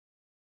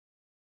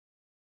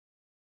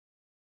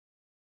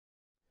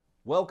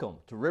Welcome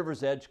to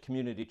River's Edge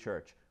Community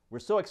Church. We're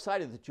so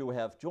excited that you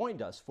have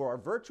joined us for our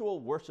virtual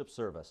worship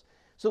service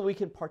so that we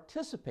can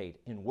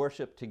participate in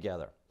worship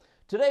together.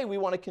 Today we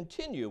want to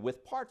continue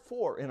with part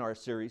 4 in our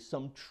series,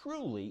 Some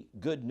Truly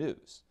Good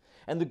News.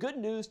 And the good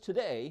news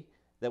today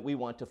that we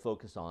want to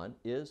focus on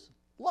is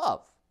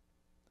love.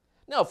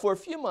 Now, for a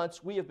few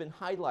months we have been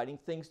highlighting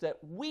things that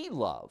we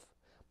love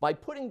by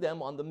putting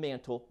them on the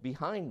mantle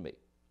behind me.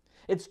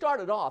 It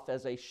started off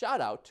as a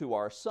shout out to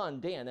our son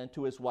Dan and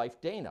to his wife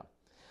Dana.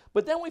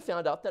 But then we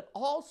found out that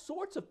all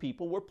sorts of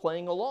people were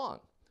playing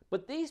along.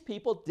 But these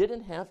people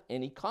didn't have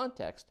any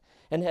context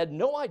and had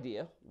no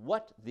idea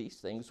what these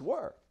things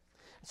were.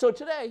 So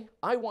today,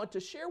 I want to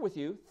share with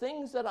you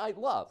things that I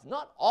love.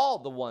 Not all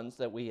the ones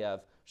that we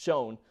have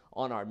shown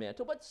on our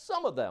mantle, but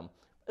some of them,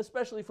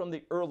 especially from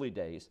the early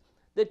days,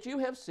 that you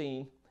have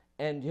seen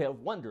and you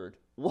have wondered,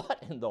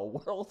 what in the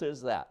world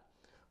is that?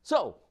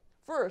 So,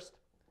 first,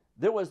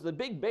 there was the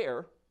big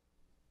bear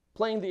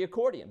playing the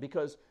accordion,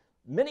 because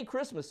many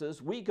Christmases,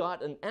 we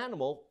got an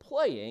animal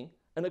playing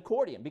an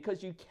accordion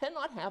because you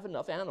cannot have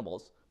enough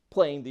animals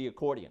playing the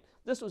accordion.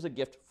 This was a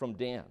gift from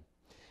Dan.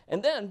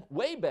 And then,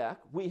 way back,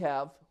 we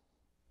have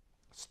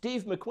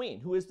Steve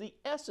McQueen, who is the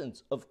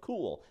essence of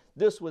cool.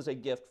 This was a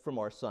gift from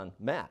our son,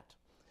 Matt.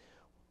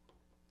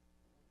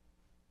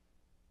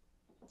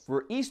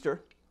 For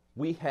Easter,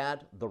 we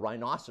had the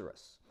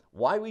rhinoceros.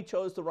 Why we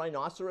chose the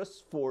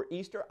rhinoceros for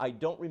Easter, I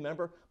don't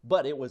remember,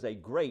 but it was a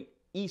great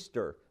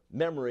Easter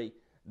memory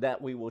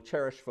that we will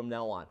cherish from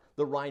now on.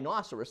 The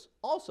rhinoceros,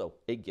 also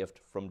a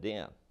gift from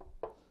Dan.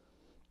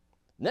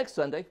 Next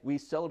Sunday, we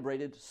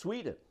celebrated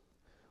Sweden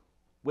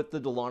with the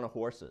Dalarna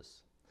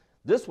horses.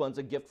 This one's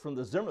a gift from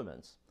the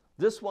Zimmermans.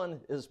 This one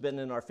has been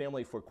in our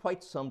family for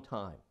quite some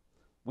time,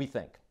 we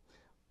think.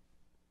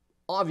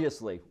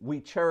 Obviously,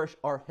 we cherish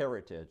our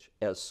heritage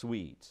as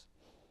Swedes.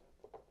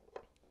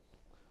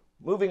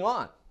 Moving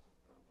on.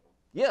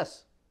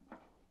 Yes,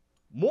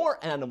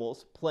 more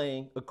animals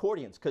playing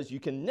accordions, because you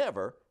can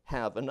never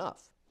have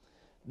enough.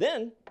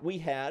 Then we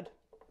had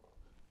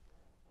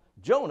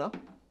Jonah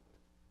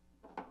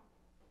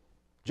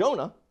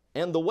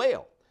and the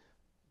whale.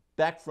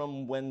 Back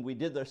from when we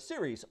did the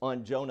series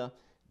on Jonah,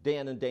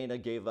 Dan and Dana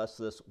gave us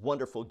this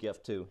wonderful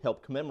gift to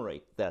help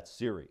commemorate that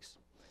series.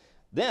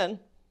 Then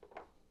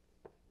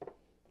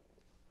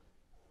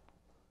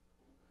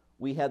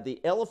we had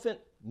the elephant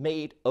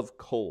made of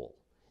coal.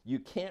 You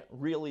can't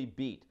really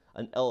beat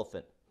an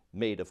elephant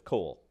made of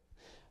coal.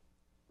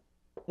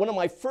 One of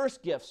my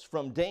first gifts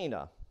from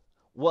Dana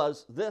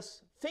was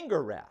this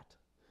finger rat.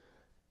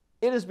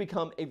 It has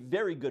become a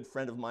very good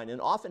friend of mine and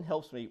often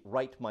helps me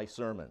write my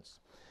sermons.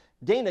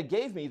 Dana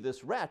gave me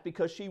this rat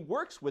because she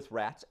works with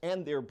rats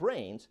and their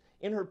brains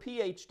in her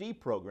PhD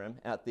program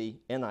at the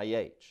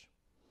NIH.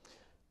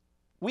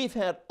 We've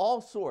had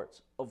all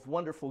sorts of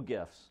wonderful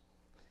gifts,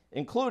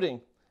 including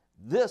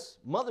this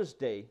Mother's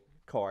Day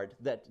card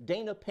that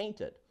Dana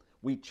painted.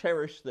 We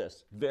cherish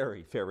this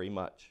very, very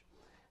much.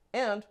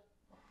 And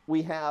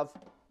we have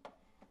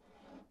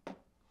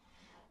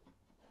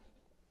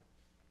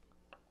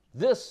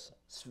this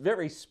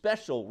very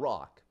special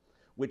rock,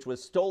 which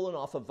was stolen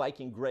off a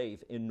Viking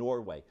grave in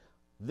Norway.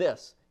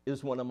 This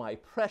is one of my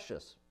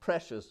precious,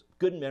 precious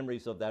good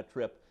memories of that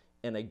trip,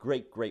 and a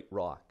great, great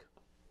rock.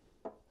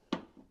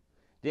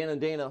 Dan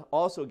and Dana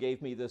also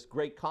gave me this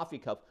great coffee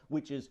cup,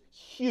 which is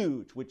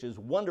huge, which is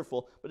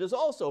wonderful, but is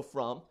also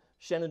from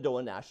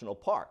Shenandoah National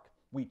Park.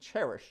 We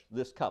cherish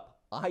this cup.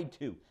 I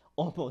do,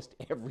 almost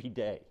every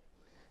day.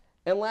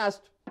 And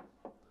last,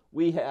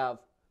 we have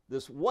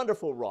this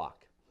wonderful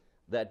rock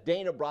that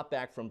Dana brought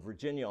back from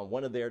Virginia on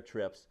one of their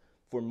trips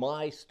for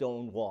my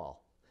stone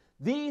wall.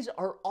 These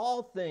are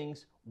all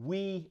things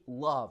we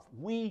love,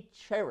 we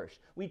cherish.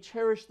 We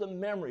cherish the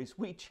memories,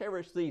 we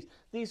cherish these.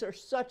 These are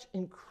such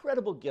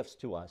incredible gifts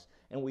to us,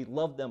 and we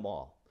love them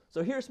all.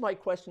 So here's my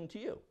question to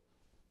you.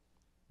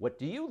 What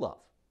do you love?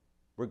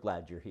 We're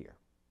glad you're here.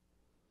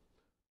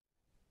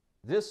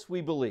 This we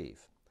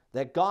believe,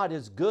 that God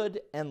is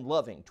good and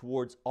loving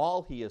towards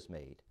all he has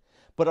made.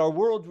 But our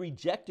world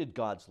rejected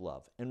God's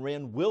love and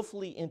ran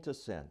willfully into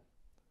sin.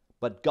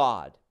 But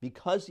God,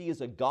 because he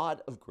is a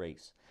God of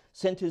grace,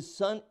 sent his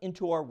Son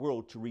into our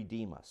world to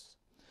redeem us.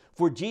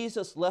 For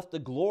Jesus left the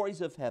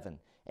glories of heaven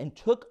and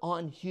took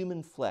on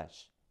human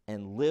flesh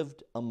and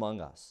lived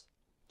among us.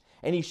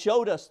 And he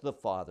showed us the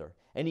Father,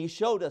 and he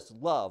showed us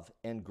love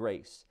and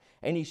grace,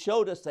 and he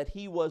showed us that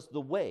he was the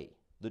way,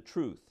 the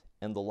truth,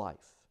 and the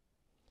life.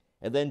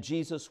 And then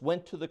Jesus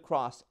went to the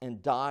cross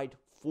and died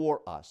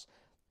for us,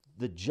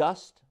 the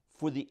just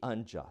for the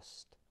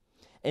unjust.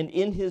 And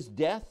in his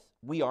death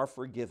we are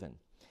forgiven.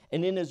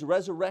 And in his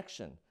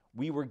resurrection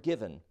we were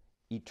given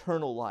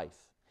eternal life.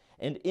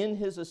 And in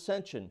his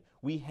ascension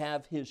we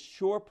have his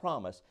sure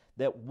promise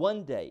that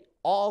one day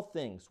all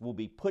things will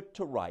be put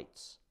to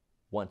rights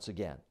once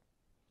again.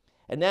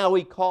 And now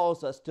he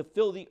calls us to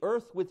fill the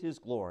earth with his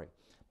glory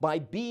by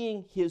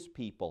being his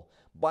people,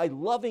 by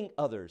loving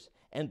others,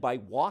 and by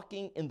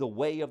walking in the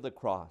way of the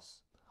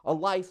cross, a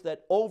life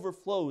that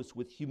overflows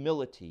with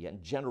humility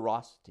and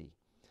generosity,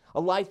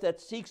 a life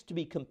that seeks to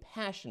be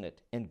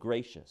compassionate and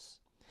gracious,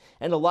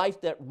 and a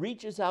life that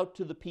reaches out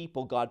to the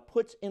people God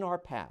puts in our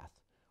path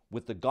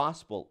with the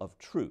gospel of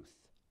truth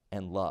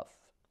and love.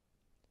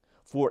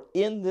 For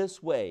in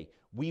this way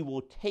we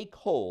will take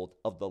hold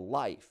of the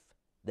life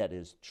that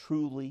is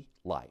truly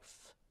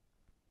life.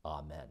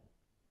 Amen.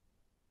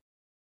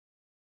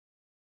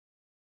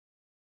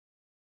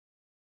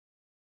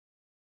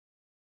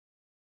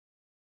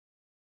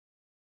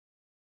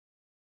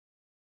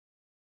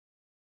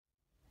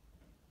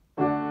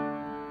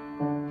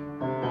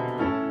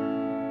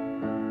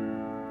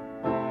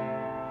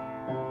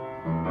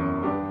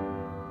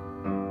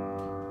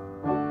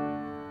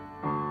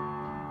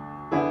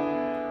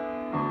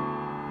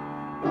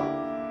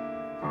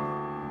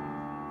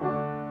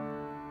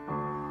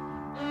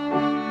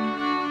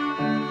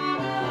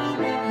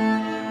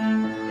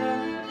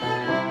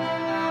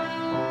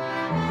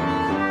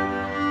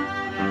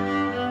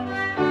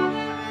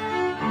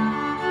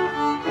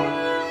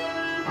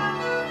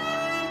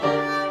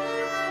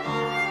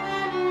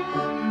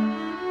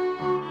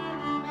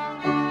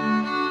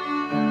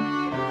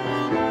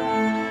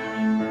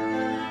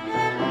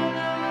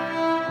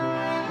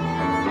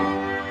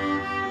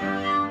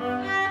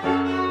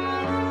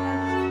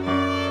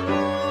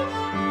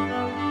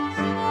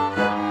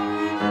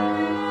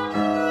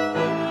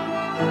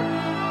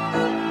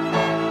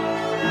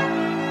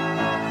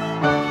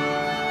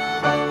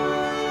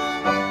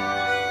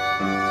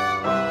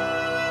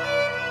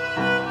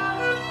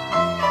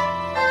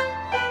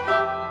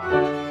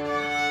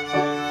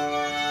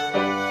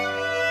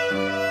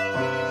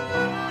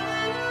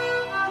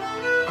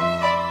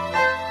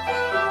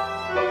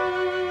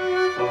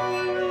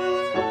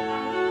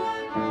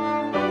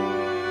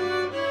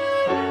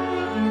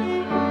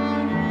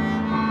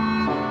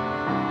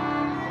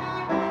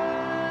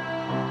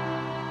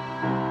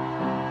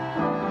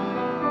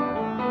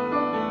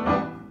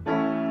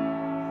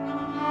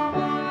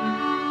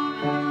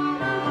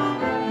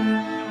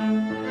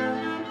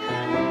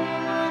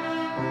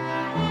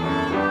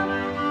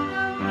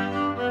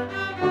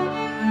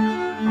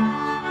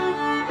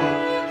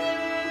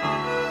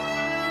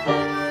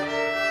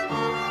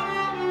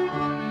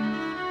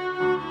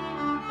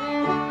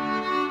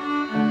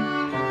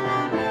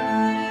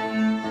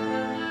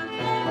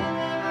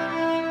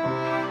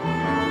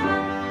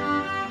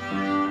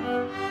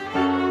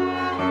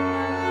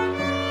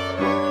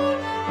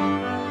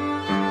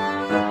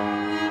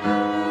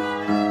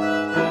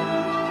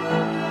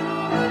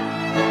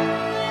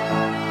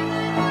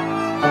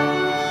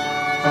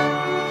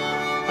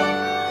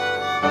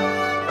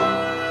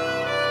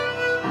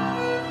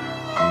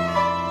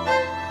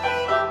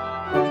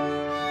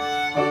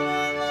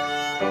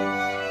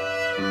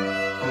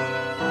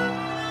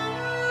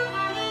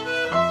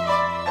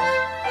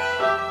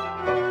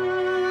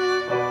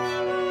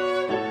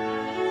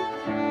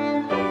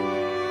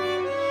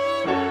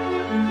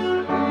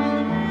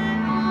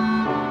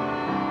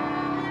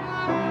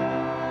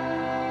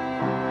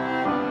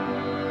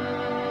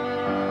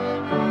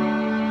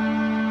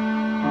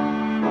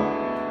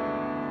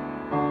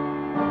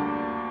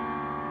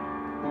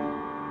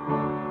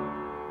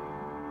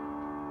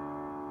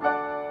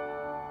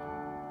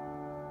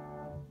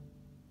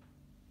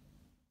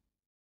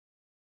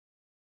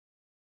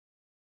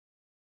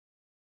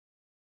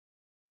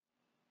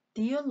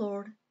 Dear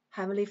Lord,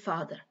 Heavenly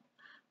Father,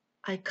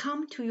 I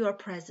come to your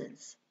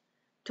presence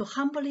to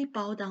humbly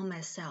bow down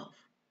myself,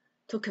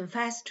 to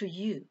confess to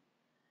you,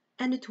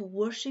 and to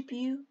worship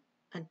you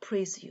and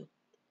praise you.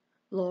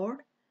 Lord,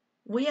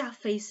 we are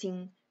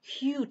facing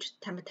huge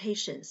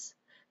temptations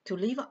to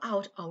live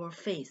out our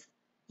faith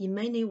in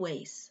many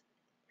ways.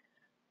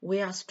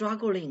 We are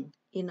struggling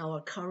in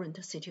our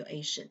current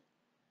situation.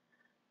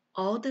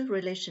 All the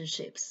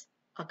relationships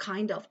are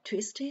kind of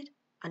twisted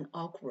and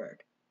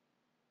awkward.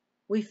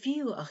 We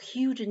feel a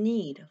huge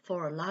need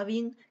for a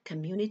loving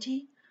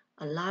community,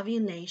 a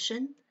loving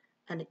nation,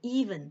 and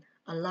even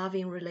a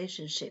loving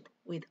relationship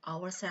with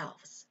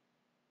ourselves.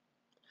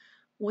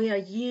 We are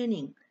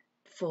yearning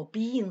for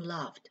being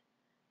loved,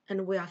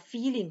 and we are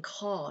feeling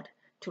called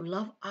to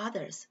love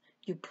others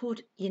you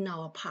put in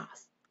our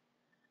path.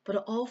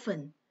 But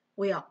often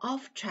we are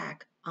off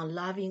track on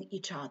loving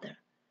each other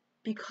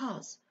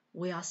because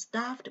we are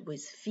stuffed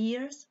with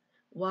fears,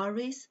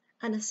 worries,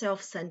 and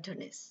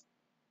self-centeredness.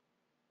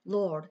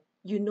 Lord,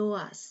 you know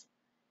us.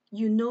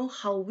 You know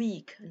how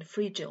weak and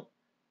fragile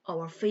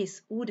our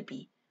faith would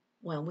be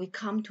when we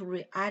come to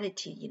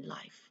reality in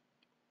life.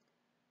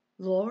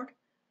 Lord,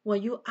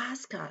 when you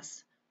ask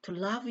us to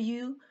love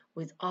you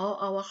with all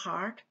our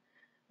heart,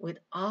 with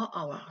all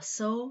our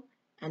soul,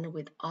 and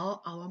with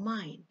all our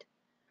mind,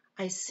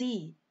 I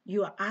see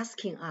you are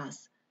asking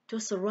us to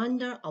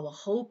surrender our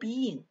whole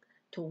being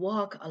to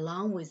walk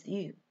along with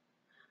you.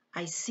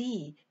 I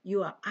see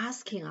you are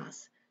asking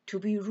us to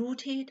be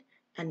rooted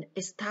and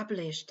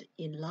established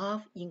in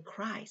love in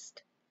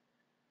Christ.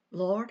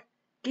 Lord,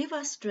 give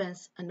us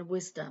strength and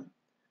wisdom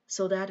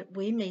so that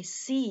we may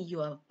see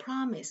your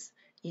promise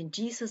in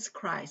Jesus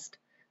Christ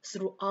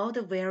through all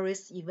the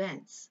various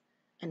events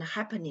and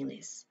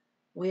happenings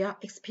we are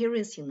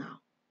experiencing now.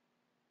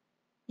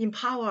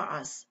 Empower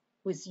us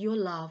with your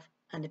love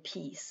and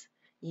peace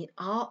in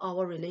all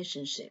our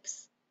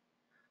relationships.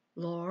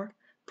 Lord,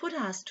 put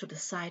us to the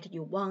side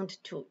you want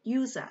to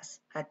use us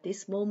at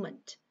this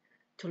moment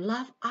to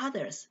love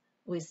others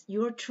with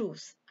your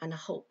truth and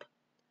hope.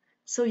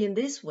 So in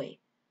this way,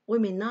 we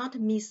may not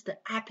miss the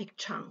epic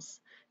chance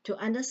to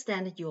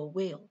understand your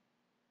will.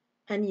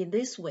 And in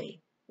this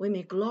way, we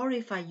may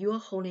glorify your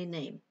holy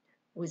name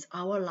with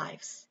our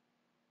lives.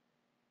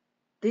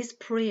 This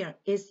prayer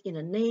is in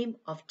the name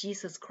of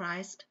Jesus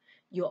Christ,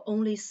 your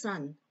only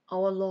Son,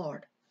 our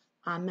Lord.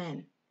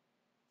 Amen.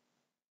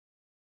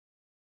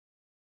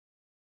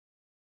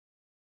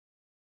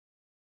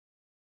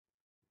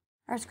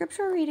 Our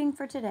scripture reading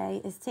for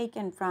today is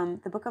taken from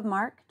the book of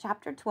Mark,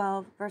 chapter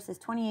 12, verses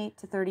 28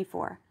 to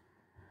 34.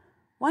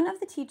 One of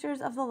the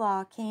teachers of the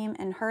law came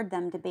and heard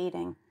them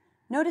debating.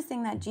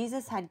 Noticing that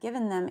Jesus had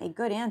given them a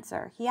good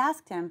answer, he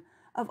asked him,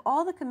 "Of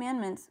all the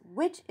commandments,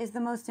 which is the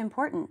most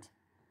important?"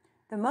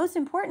 "The most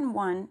important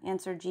one,"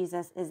 answered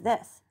Jesus, "is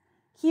this.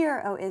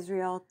 Hear, O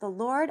Israel, the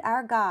Lord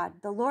our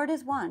God, the Lord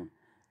is one.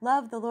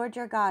 Love the Lord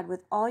your God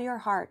with all your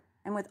heart,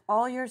 and with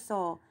all your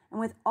soul, and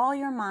with all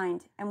your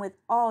mind, and with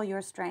all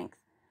your strength.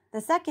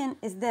 The second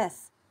is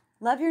this.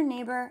 Love your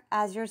neighbor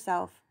as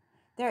yourself.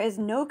 There is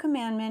no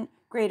commandment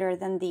greater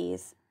than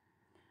these."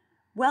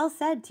 "Well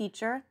said,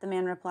 teacher," the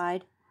man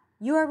replied.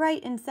 "You are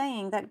right in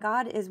saying that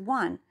God is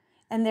one,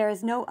 and there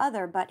is no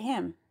other but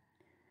him.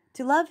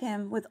 To love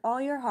him with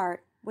all your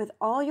heart, with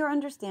all your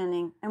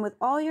understanding, and with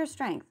all your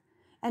strength,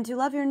 and to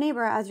love your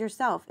neighbor as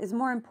yourself is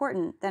more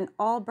important than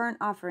all burnt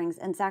offerings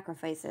and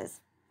sacrifices."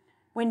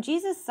 When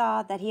Jesus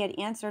saw that he had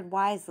answered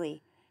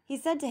wisely, he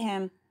said to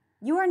him,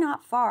 "You are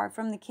not far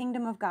from the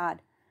kingdom of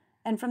God."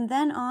 And from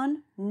then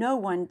on, no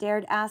one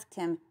dared ask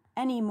him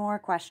any more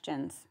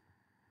questions.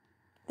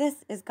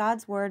 This is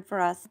God's word for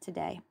us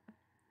today.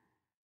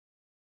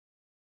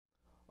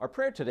 Our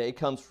prayer today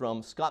comes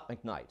from Scott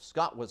McKnight.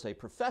 Scott was a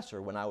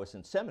professor when I was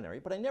in seminary,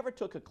 but I never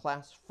took a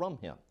class from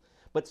him.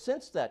 But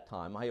since that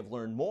time, I have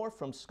learned more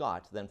from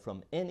Scott than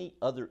from any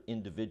other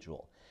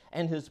individual.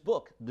 And his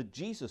book, The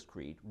Jesus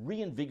Creed,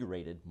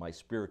 reinvigorated my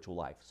spiritual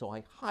life, so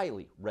I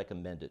highly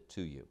recommend it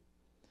to you.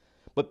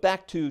 But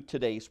back to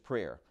today's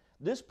prayer.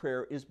 This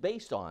prayer is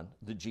based on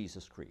the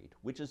Jesus Creed,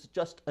 which is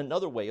just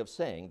another way of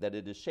saying that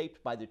it is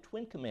shaped by the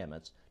twin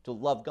commandments to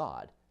love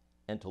God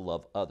and to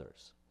love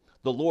others.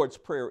 The Lord's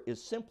Prayer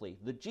is simply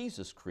the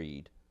Jesus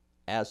Creed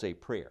as a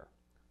prayer.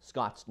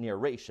 Scott's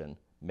narration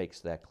makes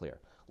that clear.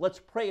 Let's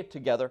pray it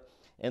together,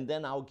 and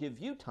then I'll give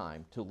you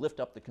time to lift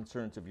up the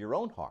concerns of your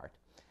own heart,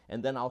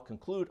 and then I'll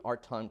conclude our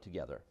time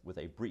together with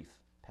a brief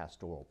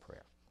pastoral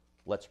prayer.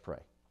 Let's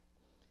pray.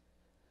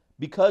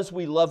 Because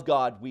we love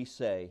God, we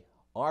say,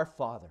 "Our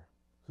Father,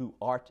 who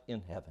art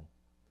in heaven."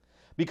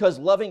 Because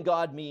loving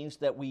God means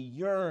that we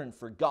yearn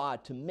for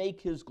God to make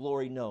his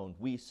glory known,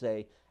 we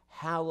say,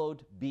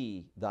 "Hallowed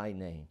be thy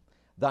name.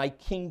 Thy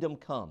kingdom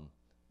come,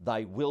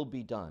 thy will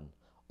be done,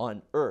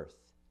 on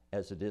earth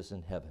as it is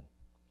in heaven."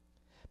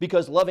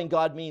 Because loving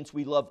God means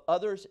we love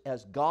others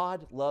as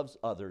God loves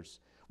others.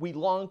 We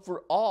long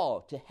for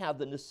all to have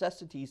the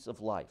necessities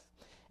of life.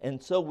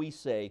 And so we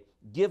say,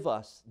 "Give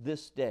us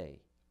this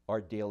day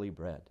our daily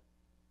bread."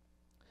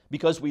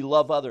 Because we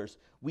love others,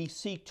 we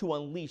seek to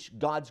unleash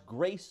God's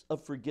grace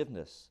of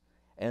forgiveness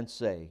and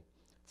say,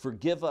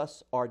 "Forgive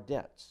us our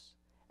debts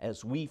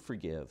as we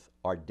forgive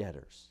our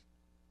debtors."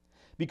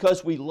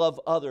 Because we love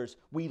others,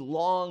 we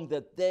long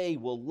that they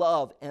will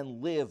love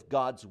and live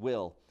God's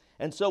will.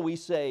 And so we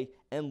say,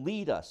 "And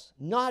lead us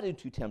not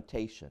into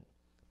temptation,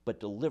 but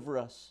deliver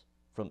us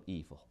from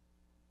evil."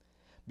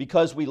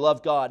 Because we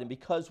love God and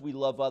because we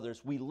love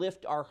others, we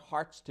lift our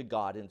hearts to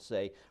God and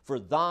say, "For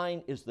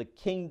thine is the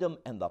kingdom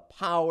and the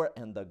power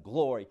and the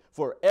glory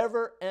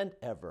forever and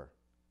ever.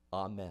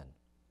 Amen."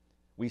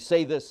 We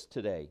say this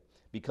today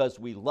because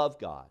we love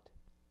God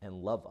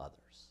and love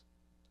others.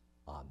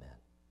 Amen.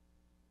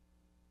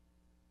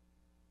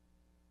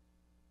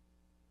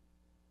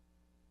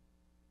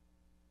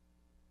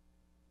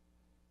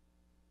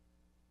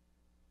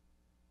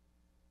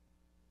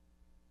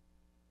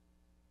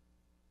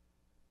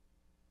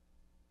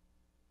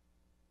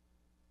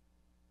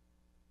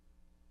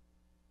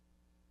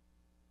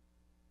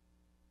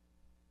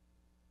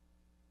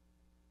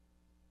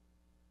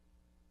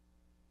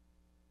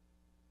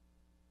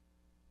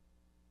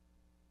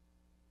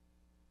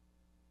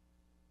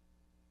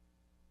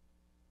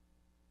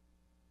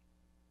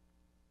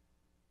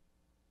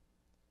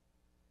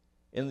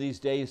 In these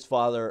days,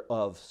 Father,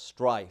 of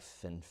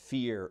strife and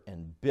fear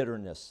and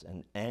bitterness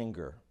and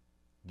anger,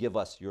 give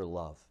us your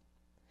love.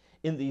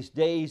 In these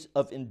days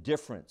of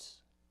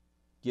indifference,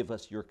 give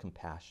us your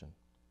compassion.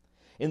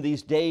 In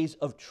these days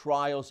of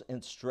trials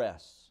and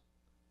stress,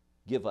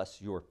 give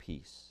us your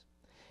peace.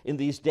 In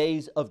these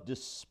days of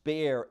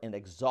despair and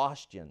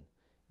exhaustion,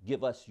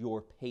 give us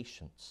your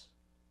patience.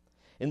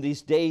 In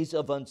these days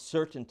of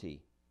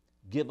uncertainty,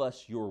 give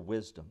us your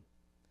wisdom.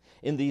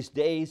 In these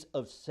days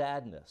of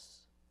sadness,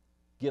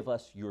 give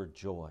us your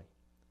joy.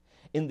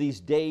 In these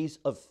days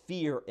of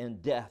fear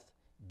and death,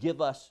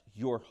 give us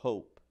your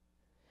hope.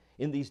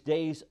 In these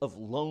days of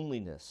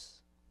loneliness,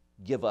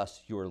 give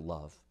us your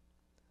love.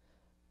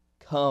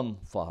 Come,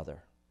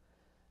 Father.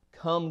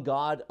 Come,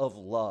 God of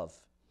love,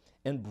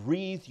 and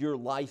breathe your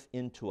life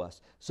into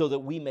us so that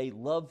we may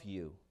love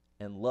you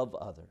and love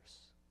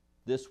others.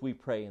 This we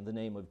pray in the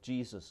name of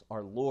Jesus,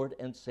 our Lord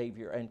and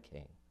Savior and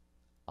King.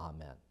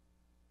 Amen.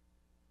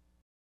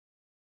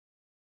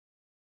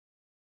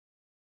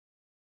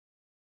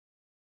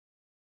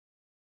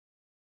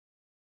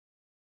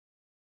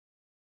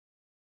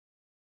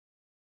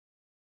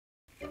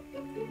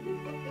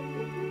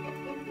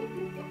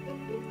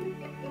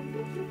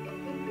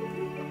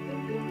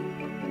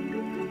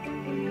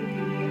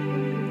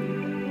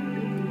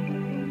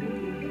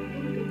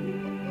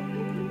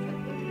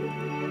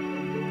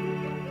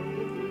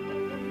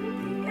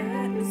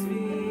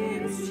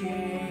 Atmosphere is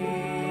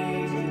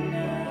changing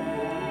now,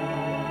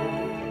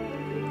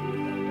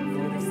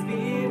 for the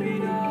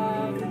Spirit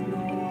of the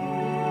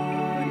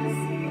Lord is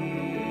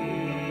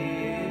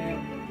here.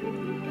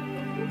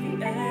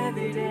 The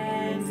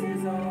evidence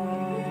is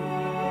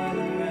all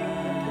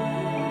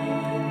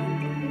around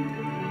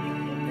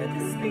that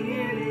the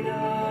Spirit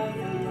of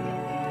the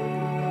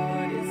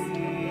Lord is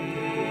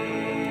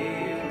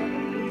here.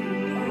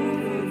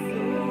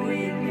 Overflow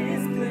in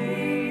this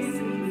place,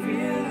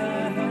 fill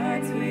our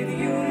hearts with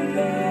your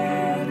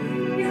love.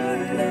 Your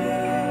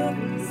love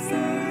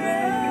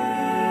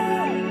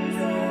surrounds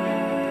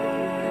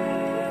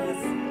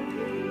us.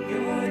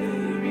 You're the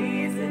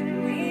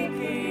reason we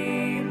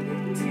came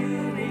to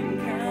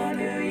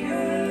encounter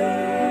your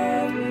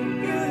love.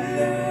 Your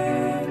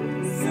love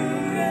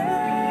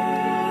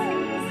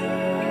surrounds us.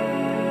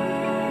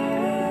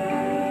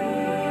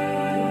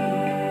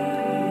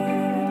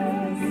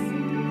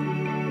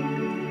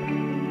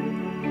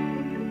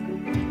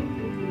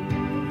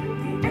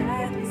 The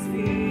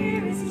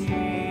atmosphere is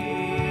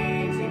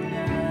changing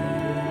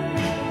now,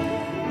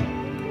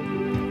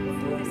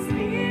 for the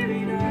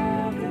Spirit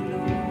of the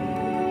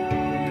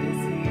Lord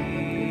is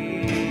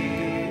here.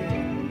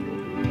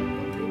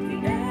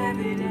 The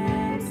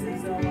evidence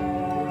is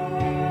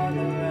all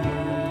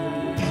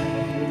around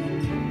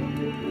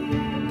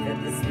that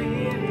the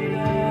Spirit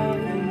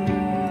of the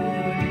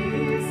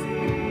Lord is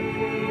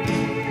here.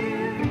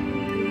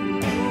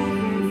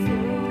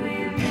 Overflow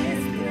in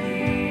this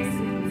place,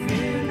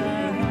 fill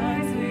our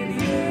hearts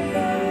with your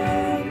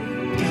love.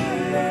 Your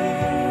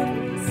love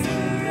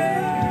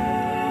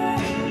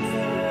surrounds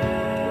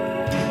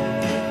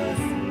us.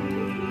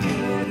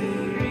 You're the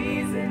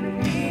reason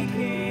we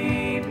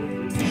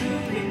came to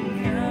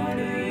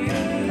encounter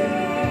your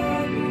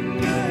love.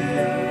 Your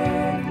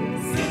love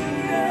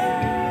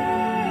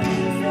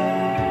surrounds us.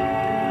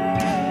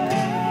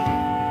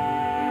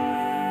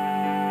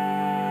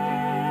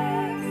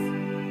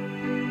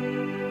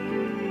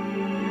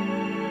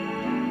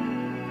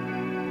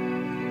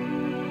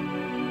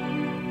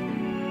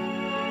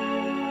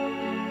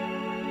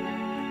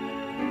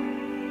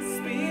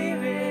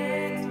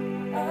 Spirit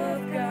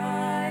of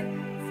God,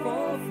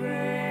 fall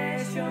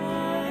fresh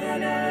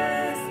on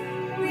us.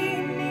 We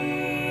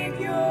need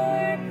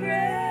your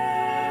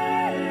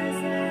presence.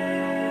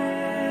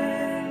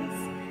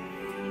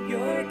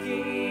 Your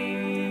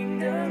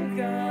kingdom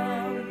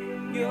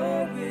come,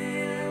 your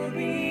will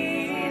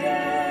be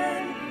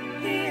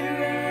done,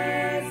 here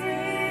as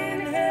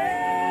in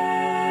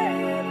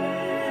heaven.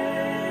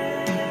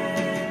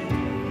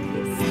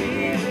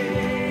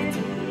 Spirit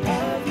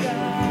of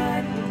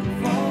God,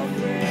 fall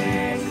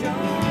fresh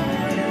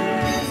on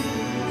us.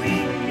 We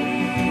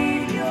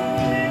need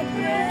your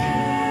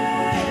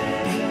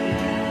presence.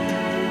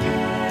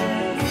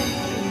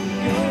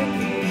 Your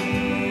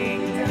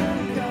kingdom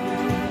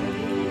come,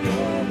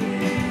 your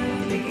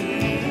will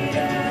be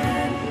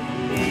done,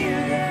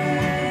 here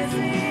as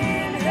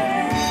in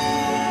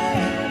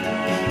heaven.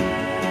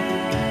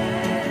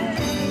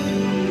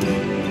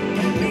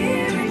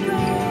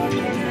 Miracles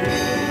can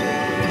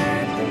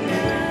happen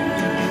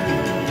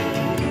now.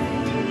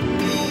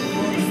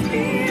 For the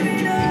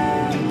Spirit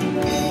of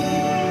the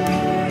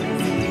Lord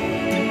is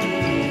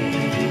here.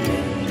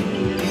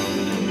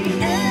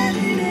 The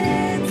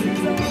evidence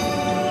is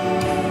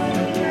all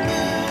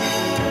around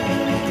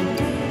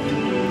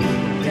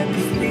that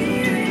the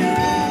Spirit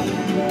of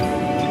the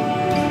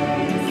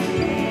Lord is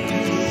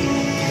here.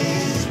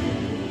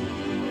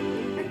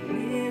 A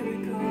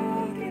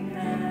miracle can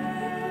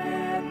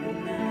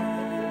happen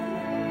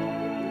now.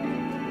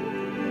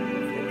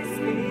 For the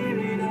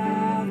Spirit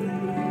of the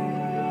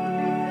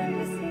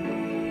Lord is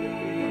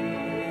here.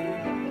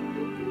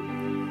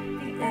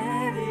 The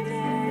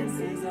evidence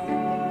is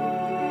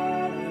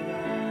all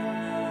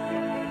around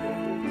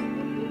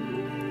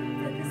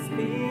that the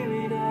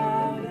Spirit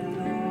of the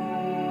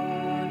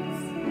Lord is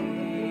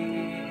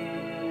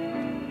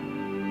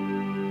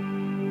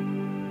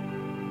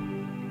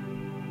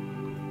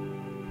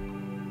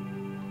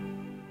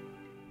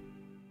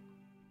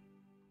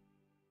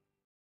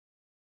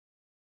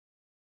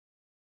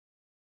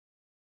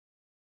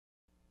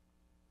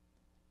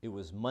It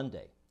was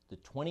Monday, the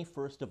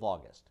 21st of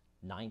August,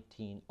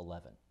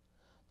 1911.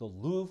 The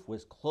Louvre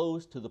was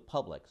closed to the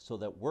public so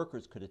that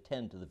workers could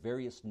attend to the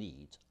various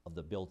needs of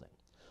the building.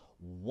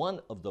 One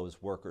of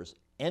those workers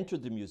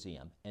entered the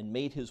museum and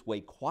made his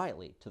way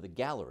quietly to the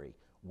gallery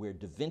where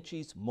Da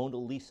Vinci's Mona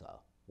Lisa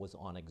was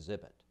on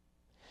exhibit.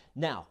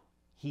 Now,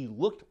 he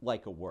looked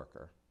like a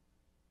worker,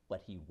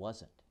 but he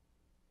wasn't.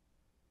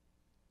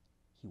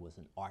 He was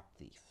an art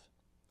thief.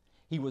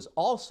 He was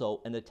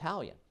also an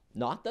Italian.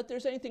 Not that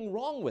there's anything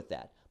wrong with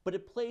that, but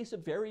it plays a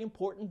very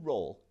important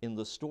role in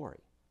the story.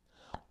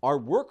 Our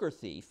worker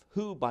thief,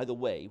 who, by the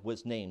way,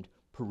 was named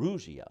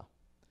Perugia,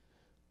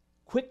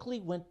 quickly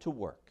went to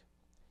work.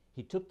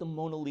 He took the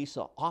Mona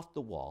Lisa off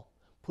the wall,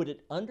 put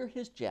it under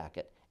his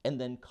jacket, and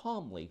then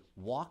calmly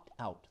walked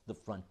out the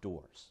front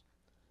doors.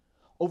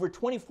 Over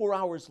 24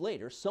 hours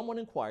later, someone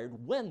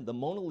inquired when the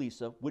Mona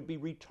Lisa would be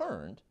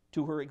returned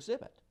to her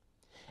exhibit.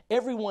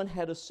 Everyone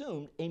had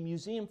assumed a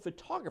museum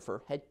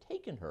photographer had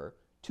taken her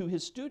to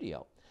his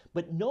studio,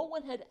 but no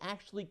one had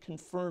actually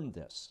confirmed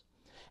this.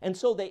 And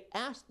so they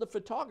asked the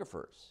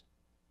photographers,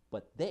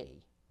 but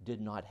they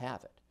did not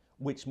have it,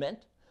 which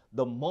meant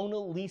the Mona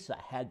Lisa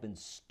had been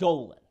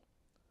stolen.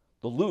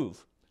 The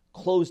Louvre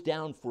closed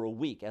down for a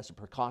week as a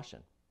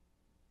precaution.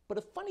 But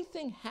a funny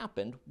thing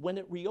happened when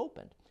it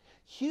reopened.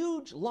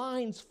 Huge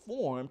lines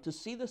formed to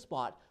see the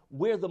spot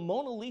where the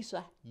Mona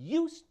Lisa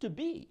used to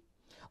be.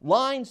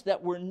 Lines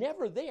that were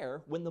never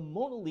there when the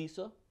Mona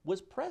Lisa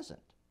was present.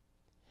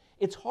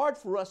 It's hard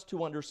for us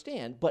to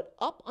understand, but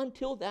up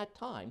until that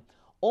time,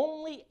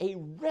 only a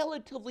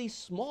relatively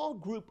small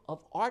group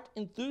of art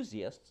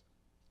enthusiasts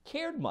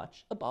cared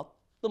much about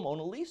the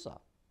Mona Lisa.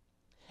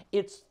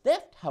 Its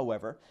theft,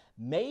 however,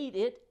 made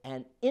it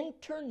an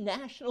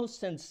international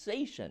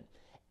sensation.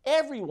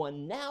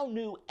 Everyone now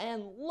knew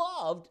and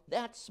loved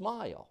that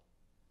smile.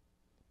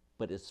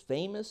 But as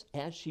famous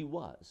as she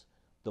was,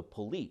 the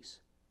police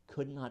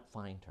could not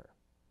find her.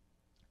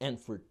 And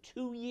for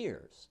 2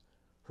 years,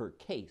 her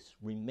case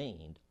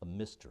remained a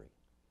mystery.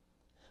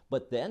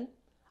 But then,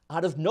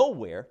 out of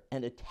nowhere,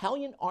 an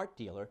Italian art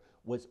dealer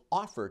was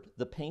offered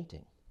the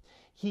painting.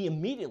 He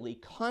immediately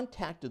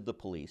contacted the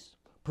police.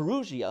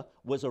 Perugia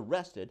was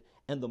arrested,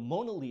 and the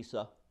Mona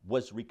Lisa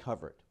was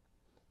recovered.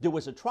 There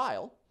was a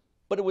trial,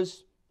 but it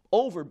was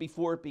over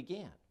before it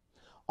began.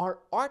 Our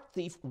art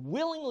thief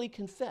willingly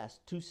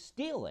confessed to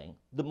stealing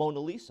the Mona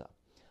Lisa,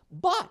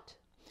 but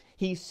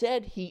he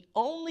said he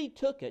only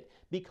took it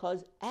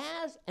because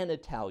as an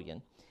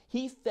Italian,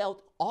 he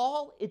felt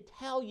all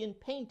Italian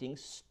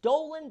paintings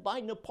stolen by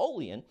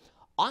Napoleon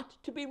ought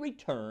to be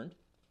returned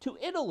to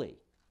Italy.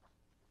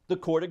 The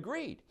court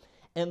agreed,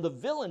 and the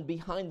villain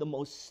behind the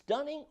most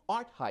stunning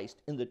art heist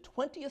in the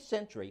 20th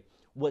century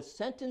was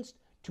sentenced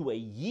to a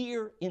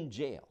year in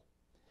jail.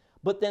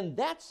 But then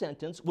that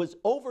sentence was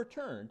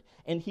overturned,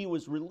 and he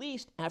was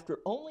released after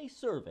only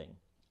serving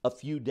a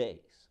few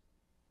days.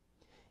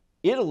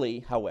 Italy,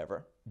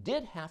 however,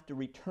 did have to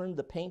return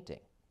the painting.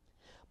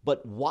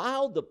 But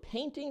while the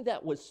painting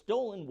that was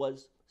stolen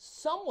was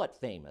somewhat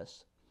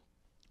famous,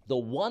 the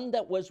one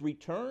that was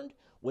returned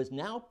was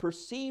now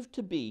perceived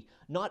to be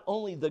not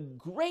only the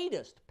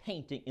greatest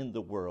painting in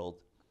the world,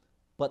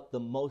 but the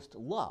most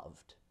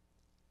loved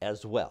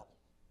as well.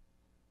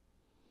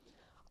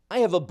 I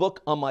have a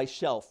book on my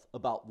shelf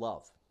about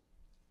love.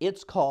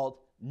 It's called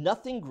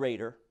Nothing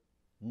Greater,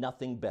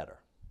 Nothing Better.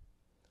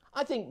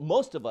 I think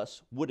most of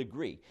us would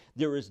agree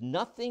there is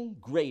nothing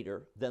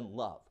greater than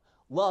love.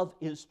 Love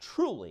is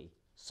truly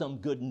some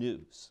good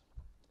news.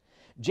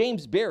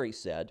 James Barrie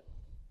said,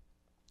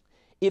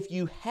 "If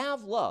you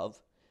have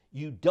love,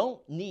 you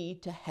don't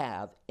need to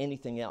have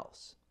anything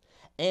else.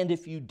 And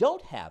if you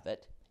don't have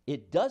it,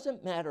 it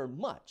doesn't matter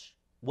much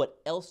what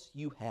else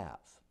you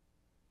have."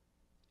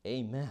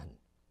 Amen.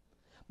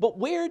 But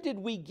where did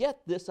we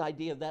get this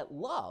idea that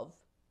love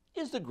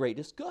is the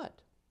greatest good?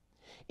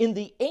 In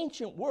the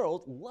ancient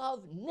world,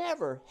 love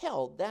never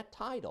held that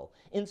title.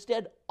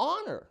 Instead,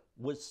 honor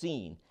was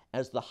seen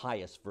as the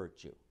highest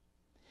virtue.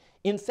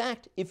 In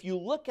fact, if you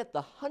look at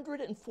the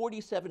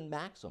 147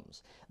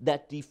 maxims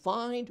that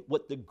defined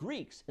what the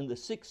Greeks in the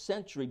 6th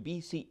century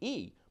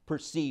BCE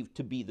perceived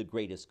to be the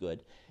greatest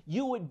good,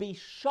 you would be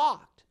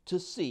shocked to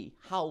see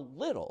how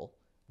little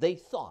they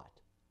thought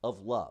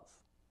of love.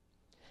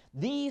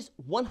 These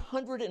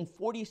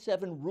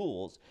 147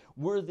 rules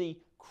were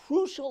the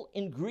crucial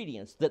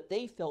ingredients that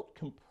they felt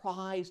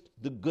comprised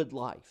the good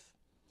life.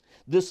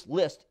 This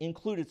list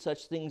included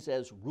such things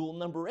as rule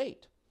number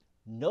 8,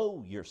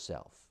 know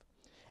yourself,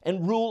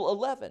 and rule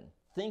 11,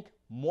 think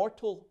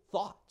mortal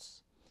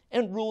thoughts,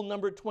 and rule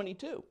number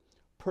 22,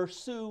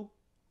 pursue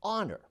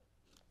honor.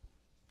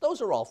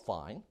 Those are all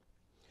fine.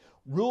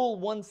 Rule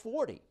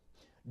 140,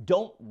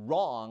 don't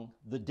wrong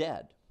the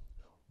dead.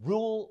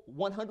 Rule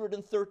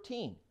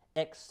 113,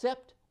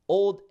 accept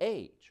old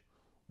age.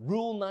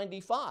 Rule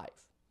 95,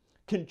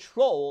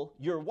 control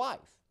your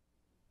wife.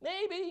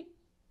 Maybe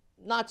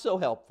not so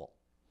helpful.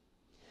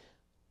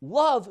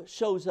 Love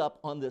shows up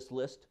on this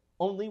list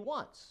only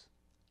once,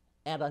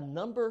 at a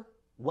number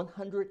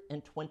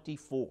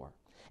 124.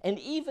 And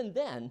even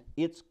then,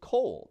 it's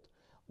cold.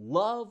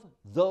 love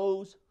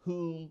those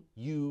whom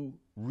you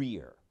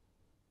rear.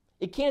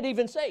 It can't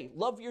even say,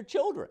 love your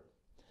children.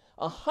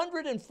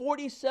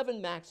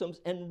 147 maxims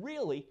and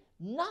really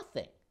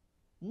nothing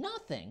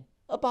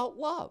about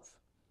love.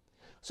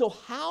 So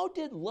how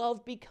did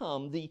love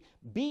become the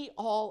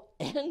be-all,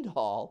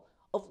 end-all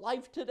of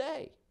life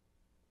today?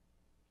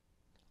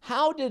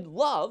 How did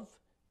love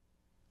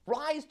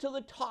rise to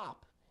the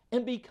top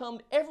and become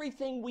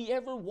everything we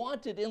ever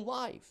wanted in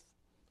life?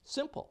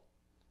 Simple.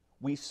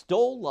 We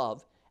stole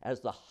love as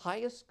the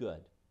highest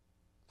good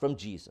from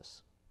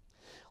Jesus.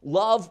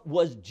 Love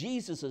was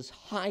Jesus'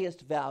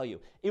 highest value.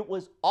 It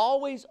was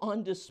always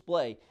on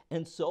display,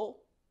 and so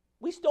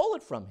we stole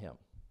it from him.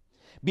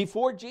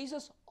 Before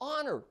Jesus,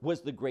 honor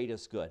was the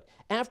greatest good.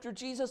 After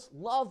Jesus,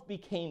 love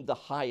became the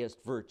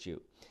highest virtue.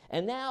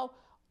 And now,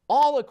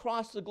 all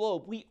across the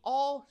globe, we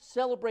all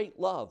celebrate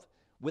love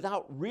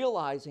without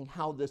realizing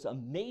how this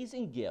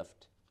amazing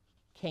gift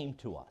came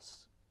to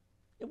us.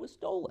 It was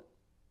stolen.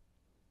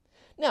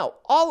 Now,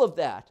 all of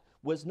that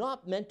was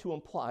not meant to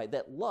imply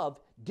that love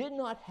did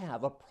not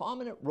have a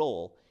prominent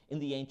role in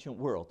the ancient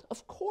world.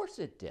 Of course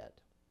it did.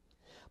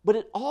 But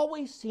it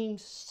always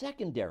seems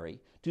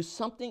secondary to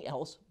something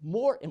else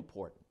more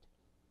important,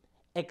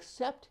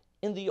 except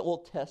in the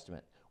Old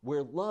Testament,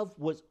 where love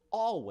was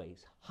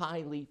always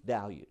highly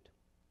valued.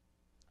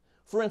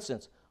 For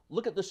instance,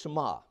 look at the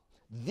Shema,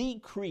 the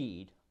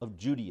creed of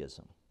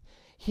Judaism.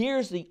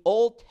 Here's the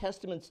Old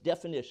Testament's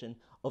definition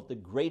of the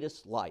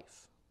greatest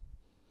life.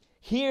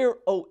 Hear,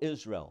 O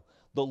Israel,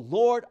 the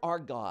Lord our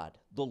God,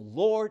 the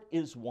Lord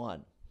is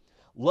one.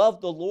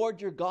 Love the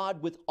Lord your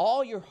God with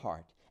all your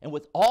heart and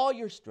with all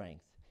your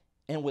strength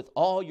and with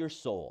all your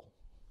soul.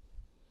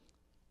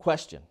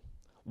 Question: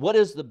 what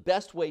is the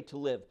best way to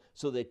live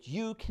so that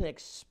you can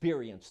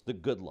experience the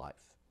good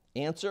life?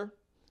 Answer: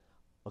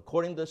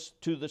 according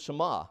to the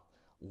Shema,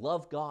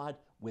 love God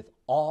with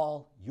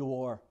all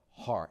your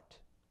heart.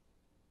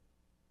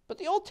 But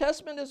the Old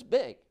Testament is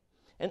big,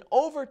 and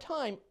over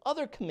time,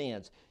 other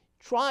commands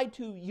tried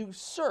to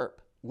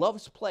usurp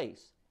love's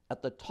place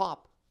at the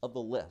top of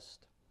the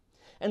list.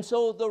 And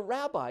so the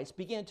rabbis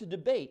began to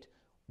debate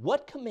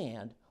what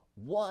command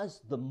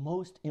was the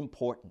most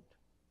important.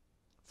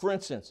 For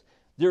instance,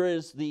 there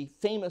is the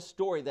famous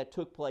story that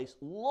took place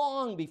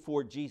long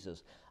before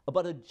Jesus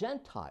about a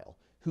Gentile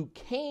who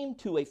came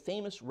to a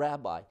famous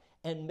rabbi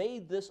and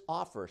made this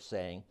offer,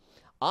 saying,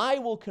 I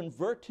will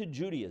convert to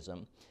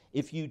Judaism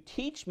if you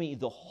teach me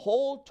the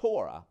whole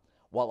Torah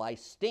while I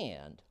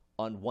stand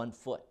on one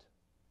foot.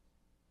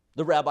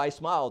 The rabbi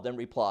smiled and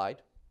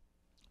replied,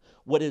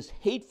 what is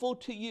hateful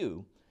to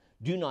you,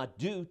 do not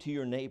do to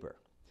your neighbor.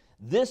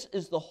 This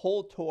is the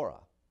whole Torah.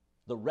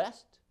 The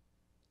rest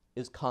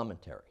is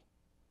commentary.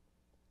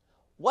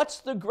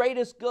 What's the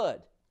greatest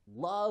good?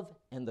 Love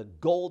and the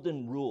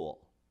golden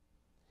rule.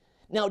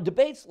 Now,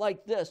 debates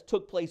like this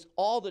took place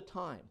all the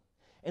time.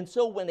 And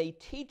so when a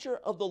teacher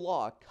of the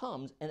law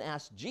comes and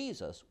asks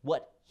Jesus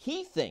what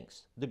he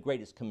thinks the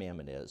greatest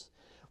commandment is,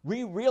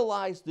 we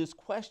realize this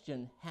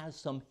question has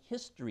some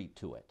history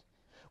to it,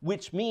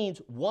 which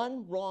means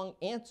one wrong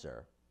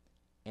answer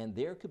and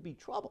there could be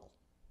trouble.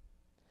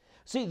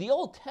 See, the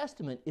Old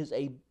Testament is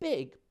a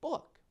big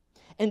book,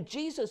 and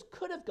Jesus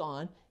could have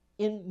gone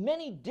in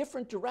many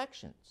different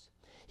directions.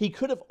 He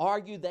could have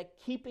argued that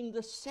keeping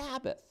the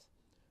Sabbath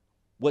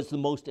was the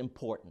most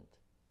important,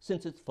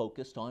 since it's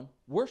focused on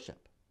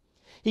worship.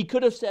 He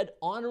could have said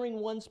honoring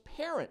one's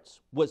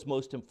parents was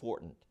most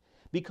important,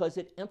 because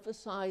it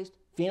emphasized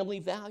family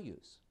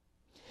values.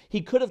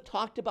 He could have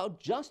talked about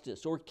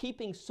justice or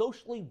keeping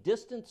socially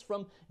distanced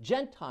from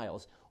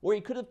Gentiles, or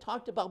he could have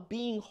talked about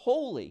being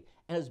holy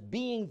as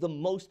being the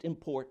most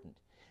important.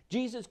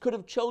 Jesus could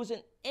have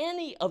chosen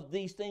any of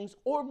these things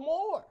or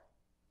more,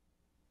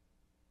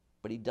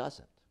 but he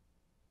doesn't.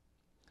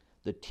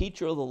 The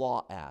teacher of the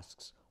law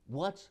asks,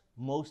 what's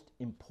most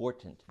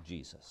important,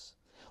 Jesus?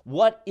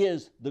 What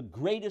is the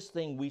greatest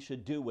thing we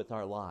should do with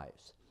our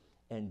lives?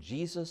 And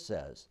Jesus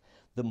says,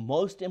 the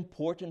most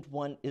important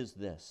one is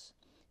this.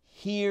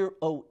 Hear,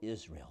 O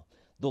Israel,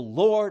 the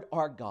Lord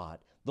our God,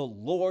 the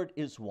Lord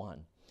is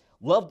one.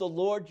 Love the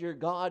Lord your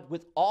God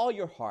with all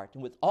your heart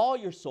and with all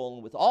your soul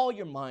and with all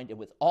your mind and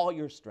with all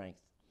your strength.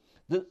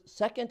 The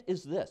second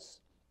is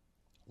this.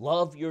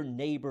 Love your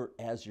neighbor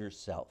as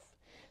yourself.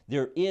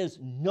 There is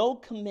no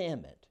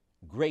commandment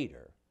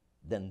greater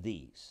than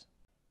these.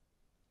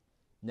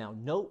 Now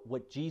note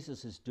what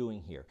Jesus is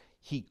doing here.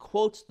 He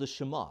quotes the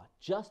Shema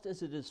just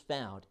as it is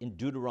found in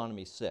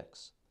Deuteronomy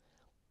 6.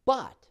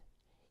 But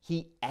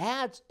he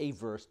adds a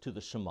verse to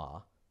the Shema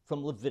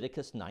from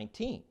Leviticus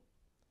 19.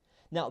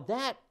 Now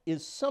that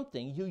is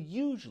something you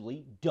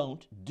usually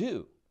don't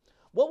do.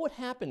 What would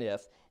happen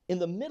if, in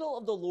the middle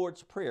of the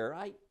Lord's Prayer,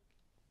 I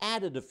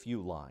added a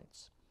few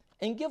lines?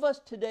 And give us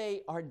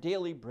today our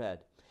daily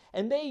bread.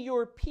 And may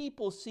your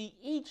people see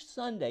each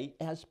Sunday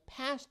as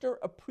Pastor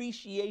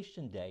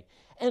Appreciation Day,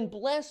 and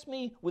bless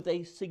me with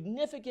a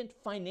significant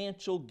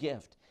financial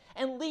gift,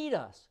 and lead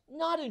us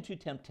not into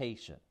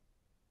temptation.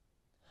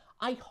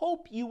 I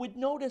hope you would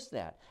notice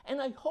that, and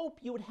I hope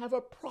you would have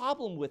a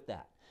problem with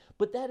that,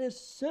 But that is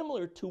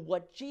similar to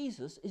what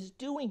Jesus is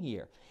doing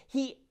here.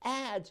 He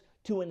adds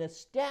to an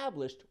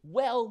established,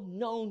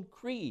 well-known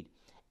creed.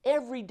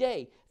 Every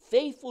day,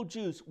 faithful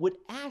Jews would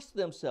ask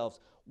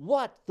themselves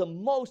what the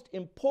most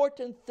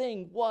important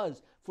thing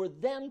was for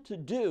them to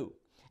do.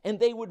 And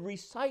they would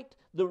recite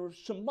the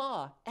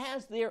Shema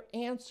as their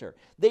answer.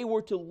 They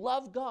were to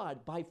love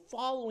God by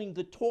following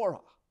the Torah.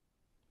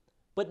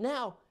 But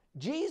now,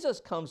 Jesus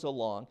comes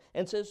along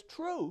and says,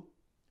 true,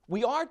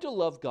 we are to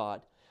love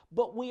God,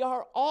 but we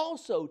are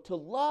also to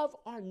love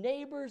our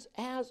neighbors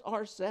as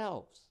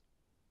ourselves.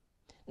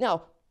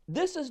 Now,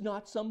 this is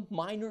not some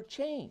minor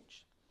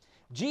change.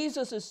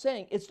 Jesus is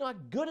saying it's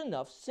not good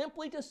enough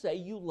simply to say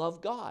you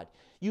love God.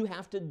 You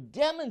have to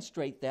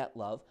demonstrate that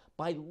love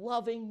by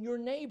loving your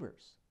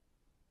neighbors.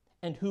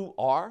 And who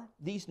are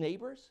these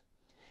neighbors?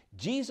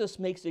 Jesus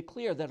makes it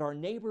clear that our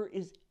neighbor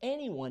is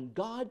anyone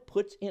God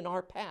puts in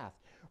our path,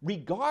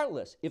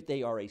 regardless if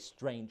they are a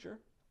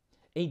stranger,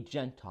 a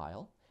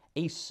Gentile,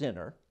 a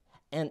sinner,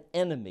 an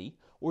enemy,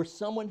 or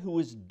someone who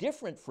is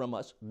different from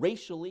us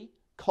racially,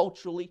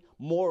 culturally,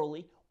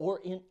 morally,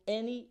 or in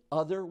any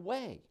other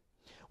way.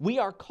 We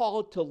are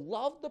called to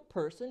love the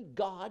person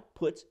God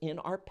puts in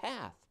our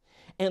path.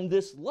 And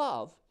this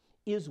love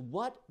is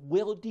what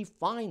will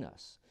define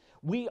us.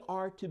 We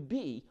are to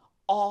be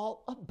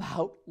all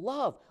about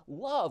love.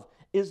 Love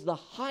is the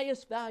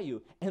highest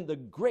value and the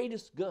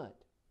greatest good.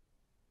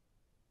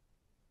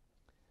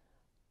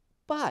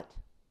 But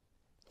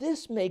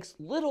this makes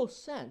little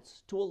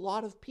sense to a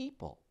lot of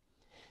people.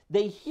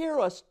 They hear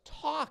us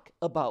talk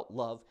about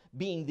love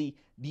being the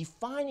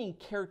defining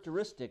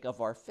characteristic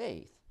of our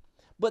faith,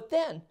 but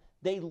then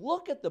they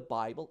look at the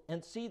Bible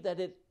and see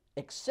that it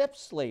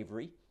accepts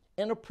slavery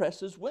and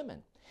oppresses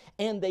women,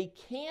 and they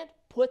can't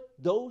put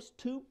those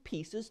two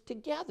pieces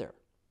together.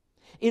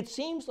 It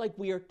seems like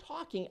we are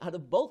talking out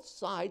of both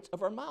sides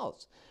of our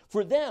mouths.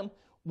 For them,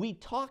 we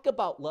talk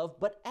about love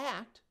but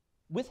act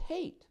with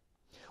hate.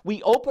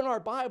 We open our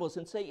Bibles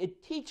and say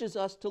it teaches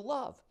us to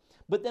love,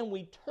 but then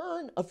we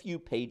turn a few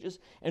pages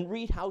and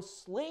read how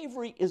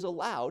slavery is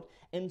allowed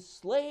and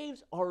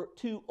slaves are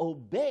to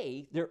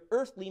obey their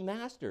earthly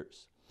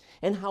masters,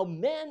 and how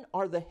men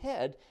are the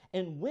head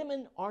and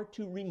women are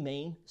to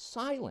remain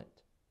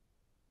silent.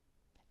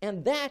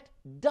 And that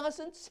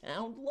doesn't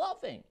sound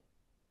loving.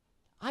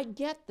 I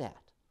get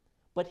that.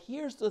 But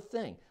here's the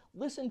thing.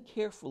 Listen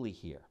carefully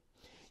here.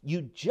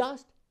 You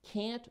just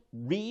can't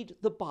read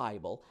the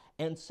Bible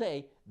and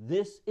say,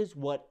 this is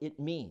what it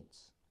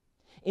means.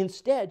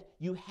 Instead,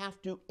 you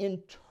have to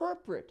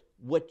interpret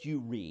what you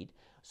read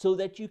so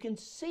that you can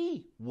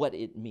see what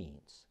it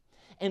means.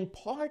 And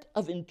part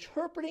of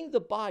interpreting the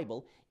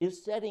Bible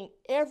is setting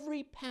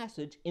every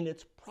passage in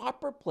its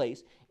proper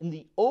place in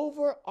the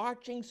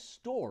overarching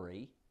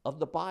story of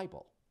the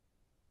Bible.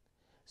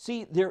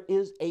 See, there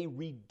is a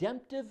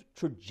redemptive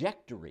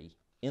trajectory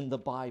in the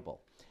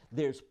Bible.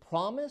 There's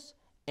promise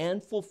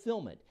and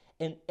fulfillment,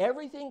 and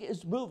everything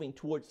is moving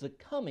towards the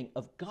coming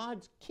of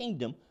God's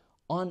kingdom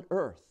on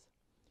earth,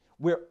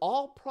 where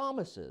all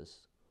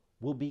promises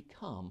will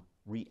become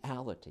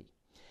reality.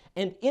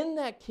 And in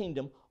that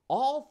kingdom,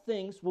 all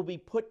things will be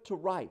put to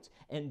rights,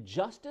 and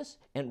justice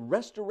and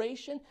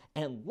restoration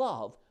and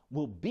love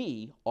will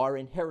be our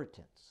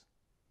inheritance.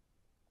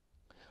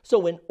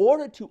 So in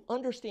order to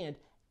understand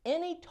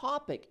any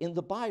topic in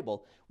the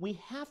Bible, we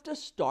have to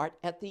start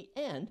at the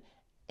end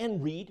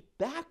and read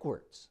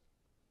backwards.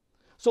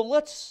 So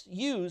let's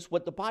use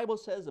what the Bible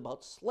says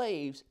about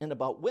slaves and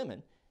about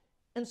women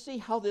and see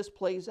how this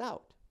plays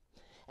out.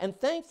 And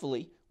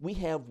thankfully, we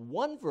have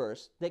one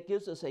verse that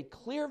gives us a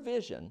clear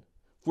vision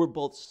for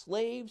both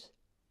slaves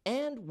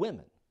and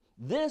women.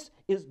 This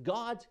is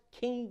God's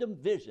kingdom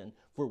vision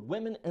for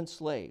women and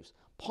slaves.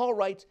 Paul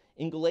writes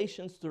in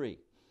Galatians 3,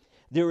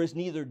 "There is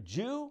neither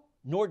Jew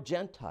nor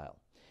Gentile,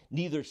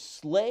 neither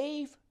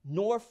slave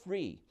nor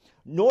free,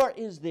 nor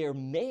is there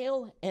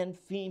male and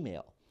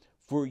female,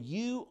 for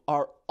you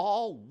are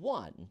all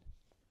one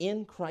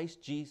in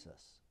Christ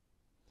Jesus."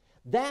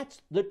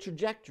 That's the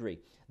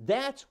trajectory.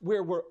 That's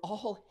where we're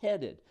all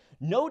headed.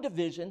 No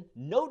division,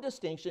 no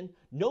distinction,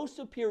 no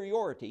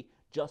superiority,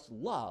 just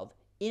love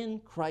in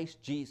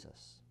Christ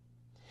Jesus.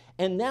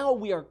 And now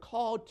we are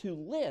called to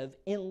live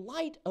in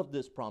light of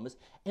this promise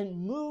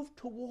and move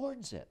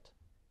towards it.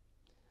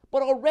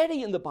 But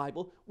already in the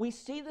Bible, we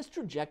see this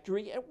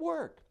trajectory at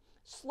work.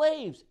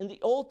 Slaves in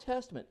the Old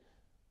Testament,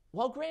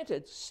 while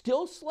granted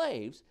still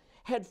slaves,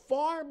 had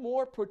far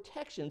more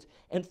protections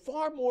and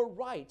far more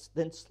rights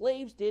than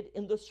slaves did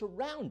in the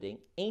surrounding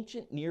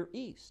ancient Near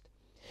East.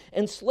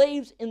 And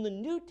slaves in the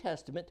New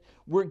Testament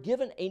were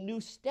given a new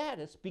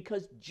status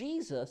because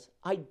Jesus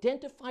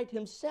identified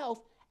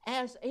himself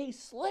as a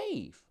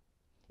slave.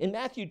 In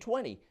Matthew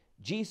 20,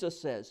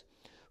 Jesus says,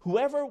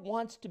 "Whoever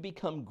wants to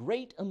become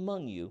great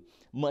among you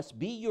must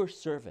be your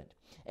servant,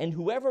 and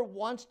whoever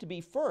wants to be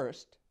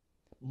first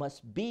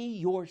must be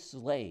your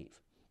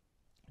slave.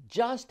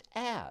 Just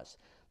as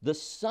the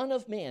Son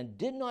of Man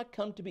did not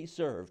come to be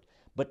served,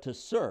 but to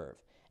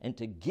serve and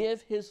to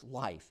give his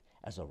life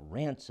as a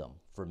ransom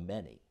for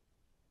many."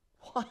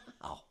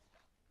 Wow,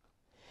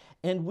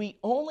 And we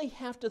only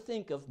have to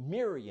think of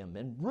Miriam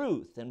and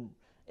Ruth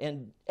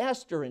and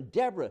Esther and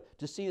Deborah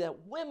to see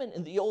that women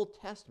in the Old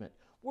Testament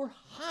were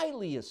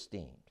highly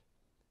esteemed.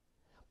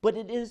 But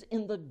it is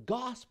in the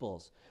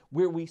Gospels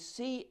where we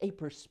see a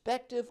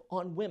perspective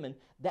on women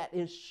that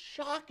is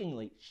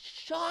shockingly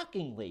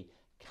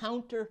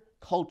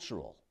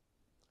countercultural.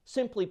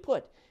 Simply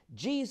put,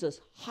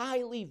 Jesus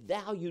highly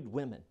valued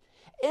women.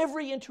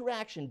 Every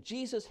interaction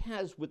Jesus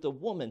has with a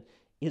woman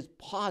is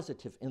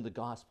positive in the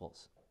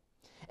Gospels.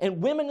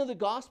 And women in the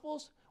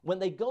Gospels, when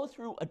they go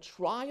through a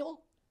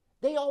trial,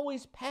 they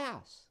always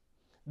pass.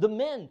 The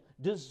men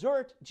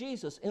desert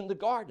Jesus in the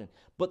garden,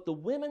 but the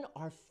women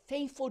are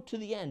faithful to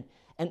the end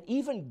and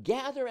even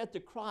gather at the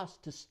cross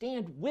to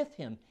stand with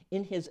him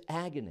in his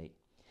agony.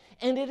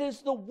 And it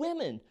is the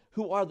women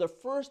who are the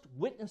first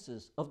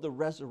witnesses of the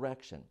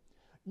resurrection.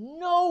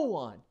 No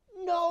one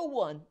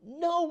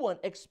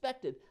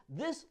expected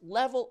this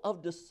level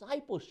of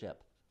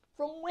discipleship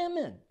from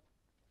women.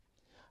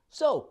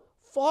 So,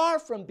 far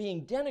from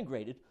being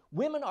denigrated,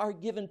 women are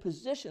given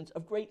positions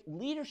of great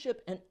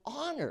leadership and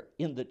honor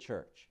in the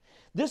church.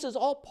 This is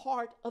all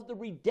part of the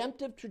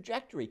redemptive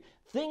trajectory.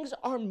 Things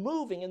are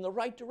moving in the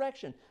right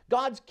direction.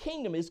 God's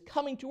kingdom is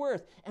coming to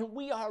earth, and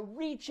we are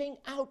reaching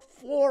out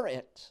for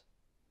it.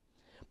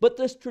 But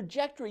this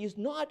trajectory is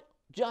not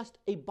just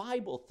a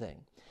Bible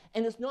thing,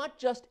 and it's not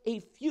just a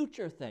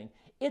future thing.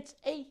 It's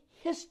a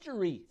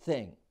history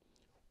thing.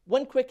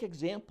 One quick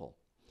example.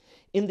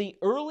 In the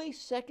early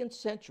 2nd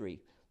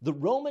century, the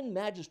Roman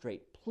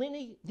magistrate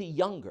Pliny the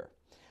Younger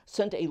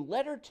sent a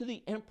letter to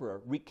the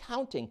emperor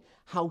recounting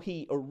how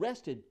he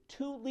arrested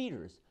 2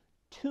 leaders,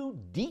 2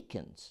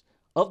 deacons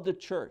of the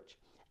church,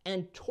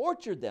 and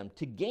tortured them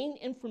to gain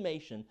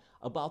information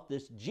about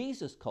this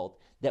Jesus cult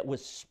that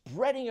was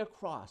spreading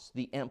across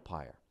the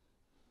empire.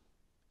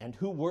 And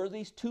who were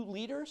these 2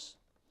 leaders?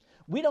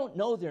 We don't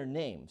know their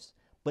names,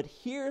 but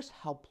here's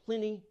how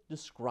Pliny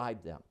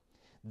described them.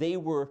 They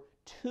were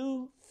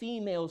 2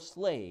 female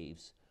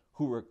slaves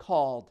who were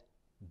called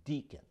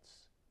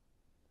deacons.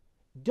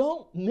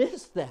 Don't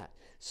miss that.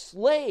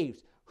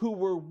 Slaves who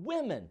were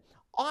women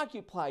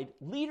occupied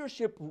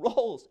leadership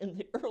roles in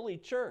the early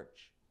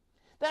church.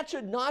 That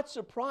should not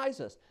surprise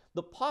us.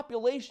 The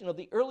population of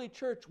the early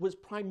church was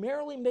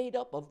primarily made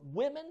up of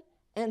women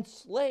and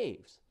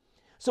slaves.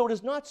 So it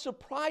is not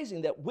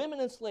surprising that women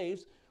and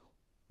slaves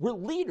were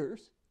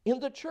leaders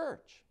in the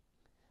church.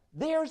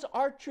 There's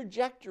our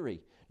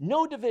trajectory.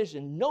 No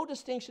division, no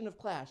distinction of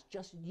class,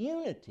 just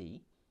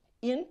unity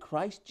in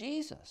Christ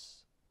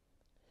Jesus.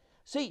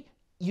 See,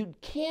 you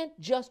can't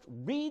just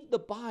read the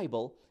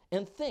Bible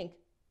and think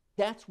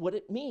that's what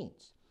it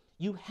means.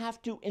 You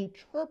have to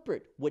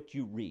interpret what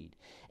you read,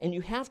 and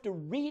you have to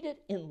read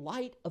it in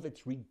light of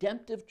its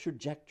redemptive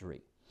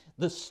trajectory.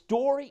 The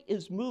story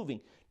is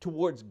moving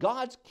towards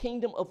God's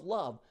kingdom of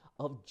love,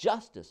 of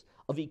justice,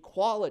 of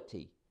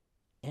equality,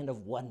 and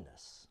of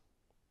oneness.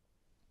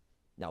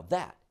 Now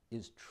that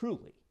is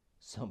truly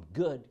some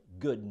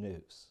good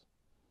news.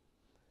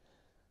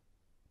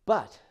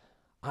 But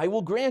I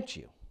will grant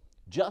you,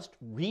 just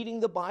reading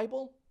the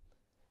Bible,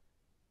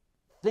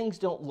 things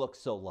don't look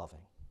so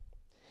loving.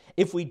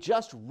 If we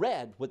just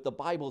read what the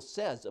Bible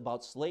says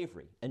about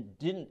slavery and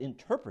didn't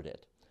interpret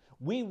it,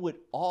 we would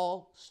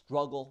all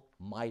struggle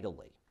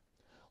mightily.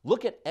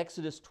 Look at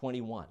Exodus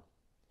 21.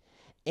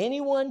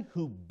 Anyone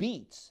who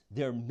beats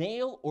their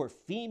male or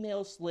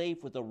female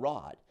slave with a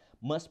rod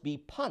must be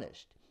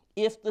punished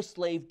if the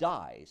slave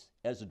dies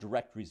as a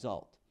direct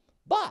result.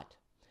 But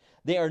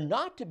they are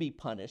not to be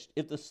punished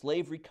if the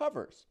slave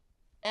recovers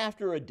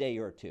after a day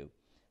or 2,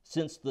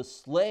 since the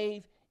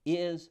slave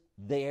is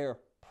their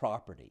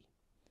property.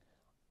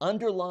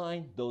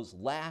 Underline those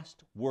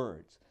last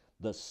words.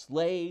 The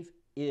slave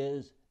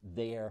is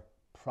their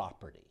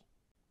property.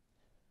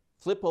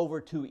 Flip over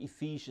to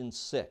Ephesians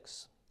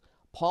 6.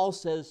 Paul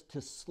says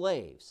to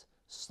slaves,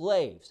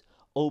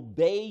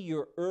 obey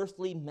your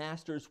earthly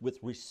masters with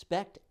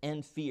respect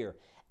and fear,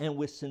 and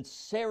with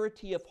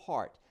sincerity of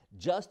heart,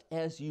 just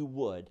as you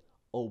would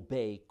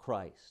obey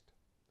Christ.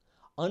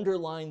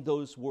 Underline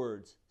those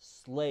words,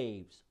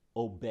 slaves,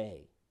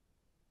 obey.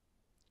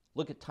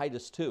 Look at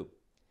Titus 2.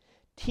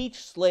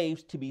 Teach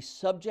slaves to be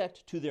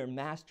subject to their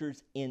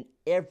masters in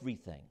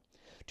everything,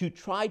 to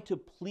try to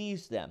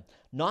please them,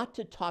 not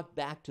to talk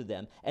back to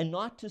them, and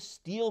not to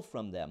steal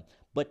from them,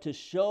 but to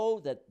show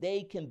that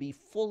they can be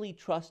fully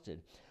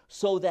trusted,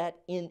 so that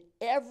in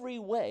every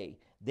way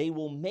they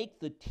will make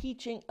the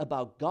teaching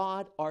about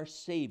God our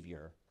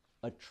Savior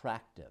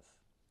attractive.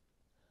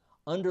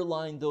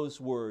 Underline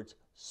those words,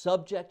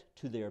 subject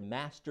to their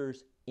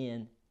masters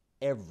in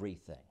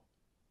everything.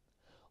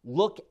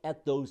 Look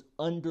at those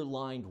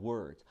underlined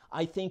words.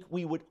 I think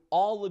we would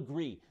all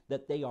agree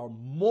that they are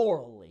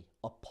morally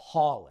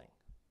appalling.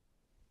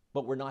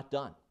 But we're not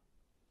done.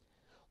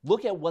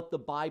 Look at what the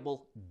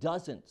Bible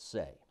doesn't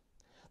say.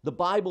 The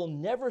Bible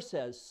never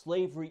says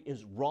slavery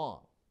is wrong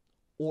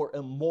or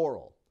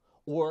immoral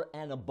or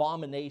an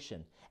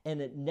abomination,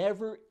 and it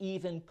never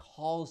even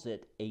calls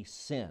it a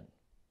sin.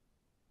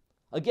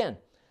 Again,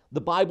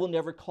 The Bible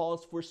never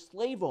calls for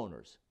slave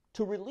owners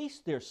to release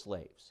their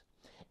slaves.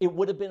 It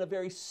would have been a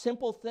very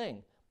simple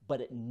thing,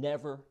 but it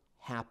never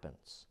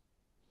happens.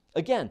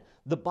 Again,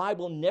 the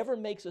Bible never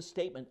makes a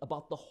statement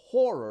about the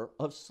horror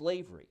of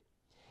slavery,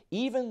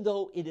 even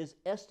though it is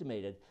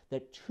estimated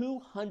that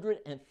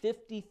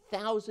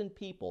 250,000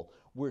 people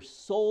were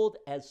sold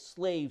as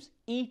slaves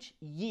each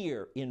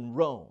year in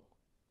Rome.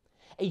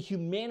 A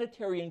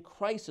humanitarian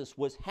crisis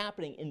was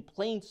happening in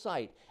plain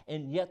sight,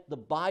 and yet the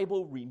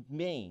Bible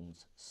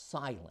remains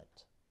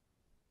silent.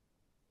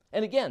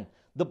 And again,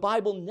 the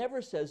Bible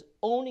never says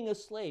owning a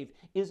slave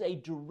is a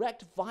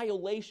direct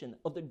violation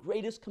of the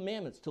greatest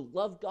commandments, to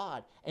love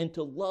God and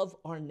to love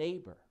our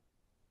neighbor.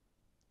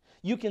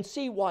 You can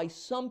see why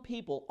some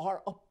people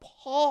are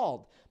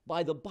appalled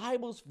by the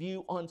Bible's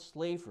view on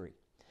slavery.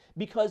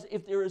 Because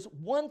if there is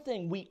one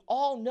thing we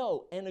all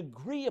know and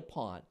agree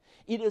upon,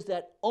 it is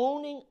that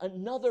owning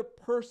another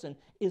person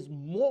is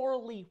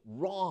morally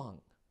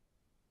wrong.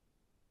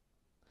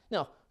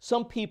 Now,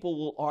 some people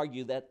will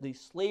argue that the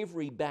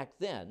slavery back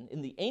then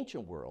in the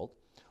ancient world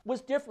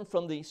was different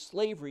from the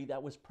slavery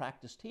that was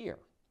practiced here.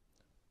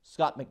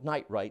 Scott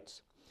McKnight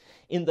writes,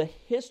 "In the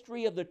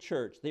history of the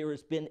church, there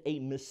has been a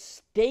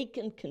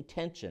mistaken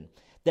contention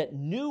that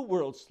New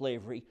World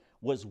slavery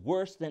was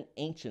worse than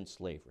ancient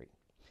slavery.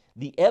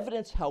 The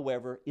evidence,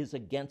 however, is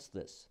against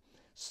this.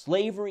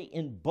 Slavery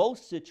in both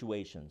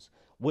situations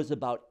was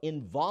about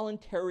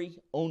involuntary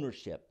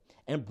ownership,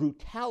 and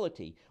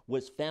brutality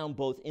was found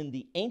both in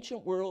the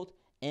ancient world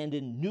and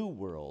in New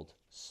World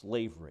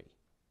slavery."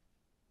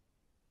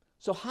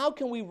 So how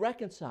can we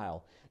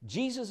reconcile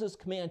Jesus'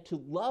 command to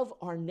love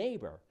our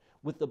neighbor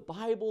with the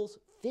Bible's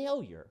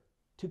failure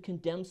to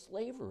condemn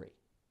slavery?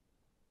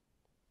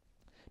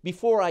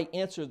 Before I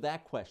answer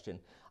that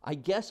question, I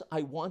guess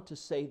I want to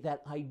say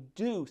that I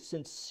do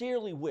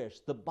sincerely wish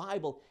the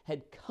Bible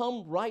had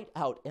come right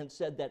out and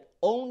said that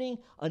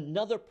owning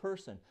another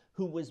person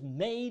who was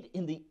made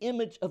in the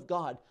image of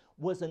God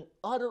was an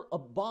utter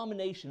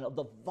abomination of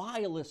the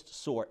vilest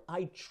sort.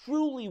 I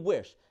truly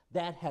wish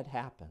that had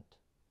happened.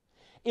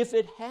 If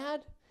it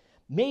had,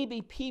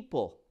 maybe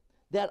people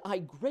that I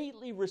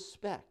greatly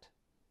respect,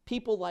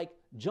 people like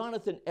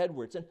Jonathan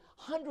Edwards and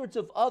hundreds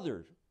of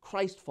other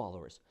Christ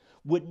followers,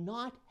 would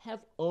not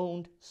have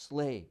owned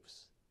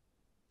slaves.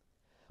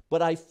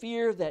 But I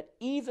fear that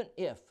even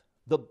if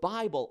the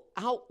Bible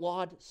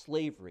outlawed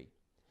slavery,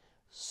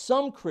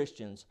 some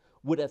Christians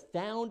would have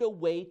found a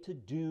way to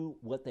do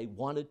what they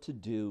wanted to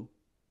do,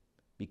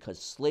 because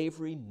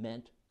slavery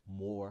meant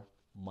more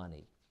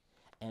money.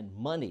 And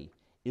money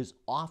is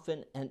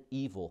often an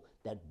evil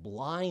that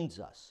blinds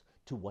us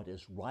to what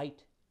is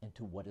right and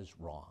to what is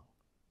wrong.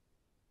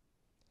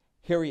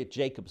 Harriet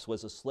Jacobs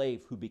was a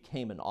slave who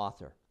became an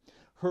author.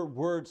 Her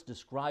words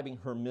describing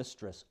her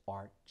mistress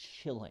are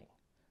chilling.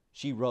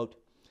 She wrote,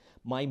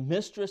 "My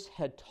mistress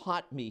had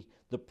taught me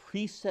the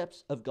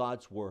precepts of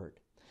God's word.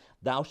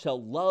 Thou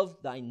shalt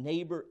love thy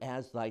neighbor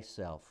as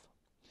thyself.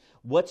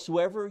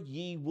 Whatsoever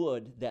ye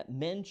would that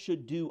men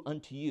should do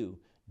unto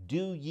you,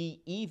 do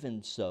ye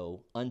even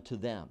so unto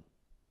them.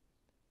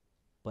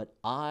 But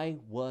I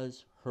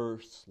was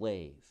her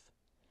slave,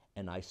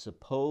 and I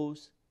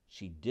suppose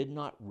she did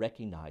not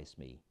recognize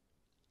me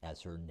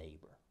as her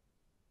neighbor."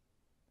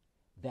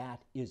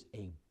 That is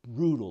a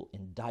brutal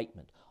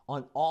indictment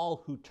on all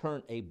who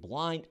turn a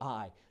blind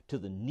eye to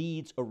the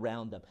needs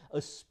around them,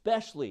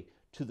 especially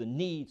to the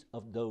needs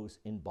of those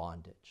in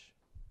bondage.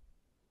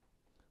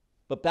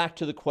 But back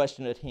to the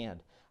question at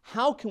hand.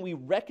 How can we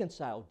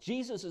reconcile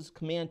Jesus'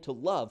 command to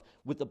love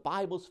with the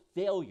Bible's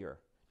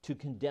failure to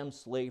condemn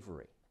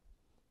slavery?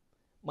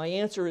 My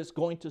answer is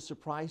going to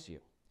surprise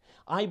you.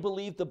 I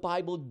believe the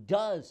Bible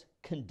does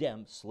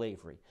condemn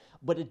slavery,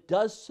 but it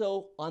does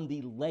so on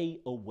the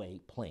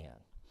layaway plan.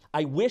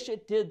 I wish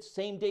it did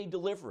same-day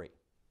delivery,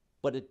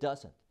 but it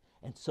doesn't,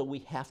 and so we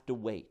have to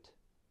wait.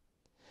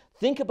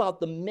 Think about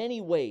the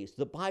many ways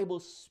the Bible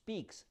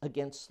speaks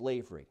against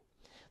slavery.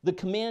 The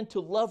command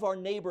to love our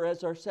neighbor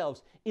as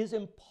ourselves is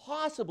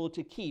impossible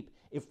to keep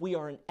if we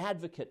are an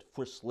advocate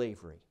for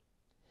slavery.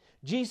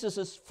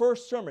 Jesus'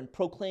 first sermon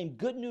proclaimed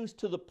good news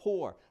to the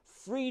poor,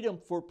 freedom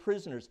for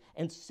prisoners,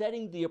 and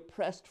setting the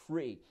oppressed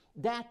free.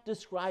 That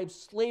describes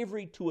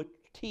slavery to a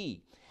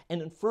T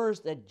and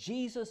infers that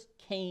Jesus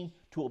came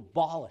to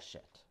abolish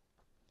it.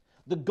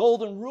 The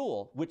golden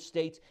rule, which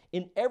states,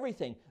 "In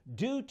everything,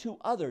 do to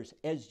others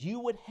as you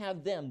would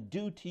have them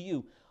do to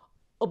you,"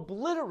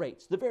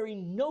 obliterates the very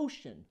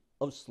notion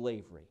of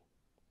slavery.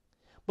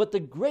 But the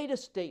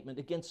greatest statement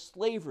against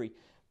slavery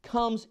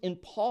comes in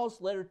Paul's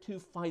letter to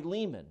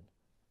Philemon,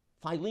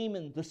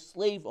 the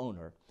slave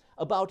owner,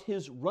 about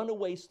his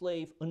runaway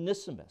slave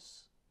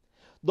Onesimus.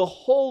 The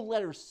whole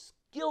letter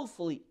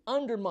skillfully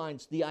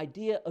undermines the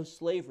idea of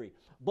slavery,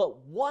 but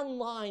one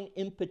line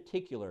in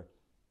particular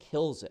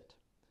kills it.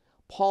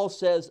 Paul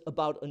says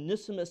about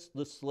Onesimus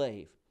the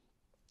slave,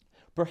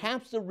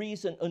 "Perhaps the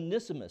reason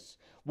Onesimus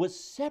was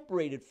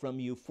separated from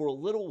you for a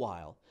little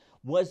while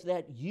was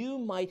that you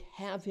might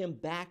have him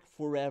back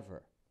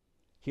forever."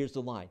 Here's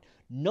the line,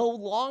 "No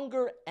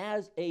longer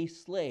as a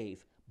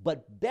slave,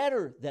 but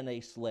better than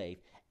a slave,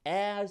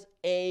 as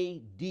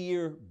a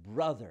dear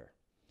brother.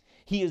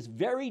 He is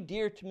very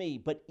dear to me,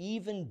 but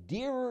even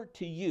dearer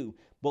to you,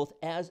 both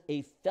as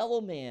a fellow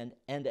man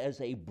and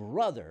as a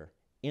brother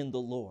in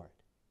the Lord.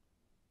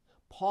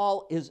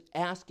 Paul is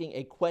asking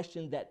a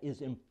question that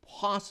is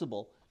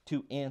impossible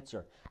to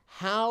answer.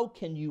 How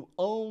can you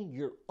own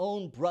your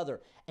own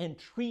brother and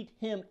treat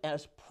him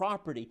as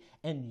property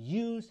and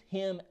use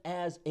him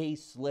as a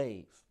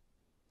slave?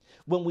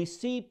 When we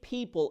see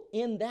people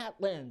in that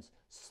lens,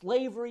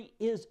 slavery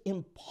is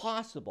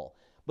impossible.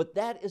 But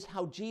that is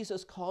how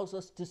Jesus calls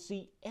us to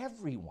see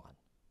everyone.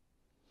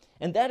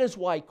 And that is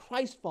why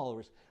Christ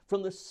followers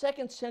from the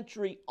 2nd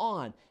century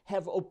on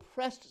have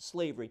oppressed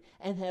slavery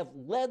and have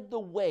led the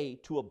way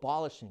to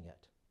abolishing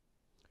it.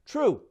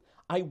 True,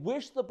 I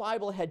wish the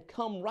Bible had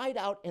come right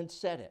out and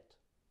said it,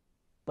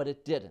 but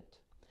it didn't.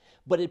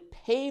 But it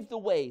paved the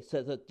way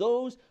so that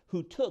those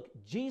who took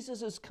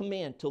Jesus'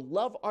 command to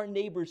love our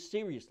neighbors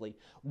seriously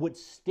would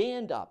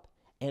stand up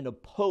and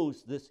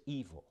oppose this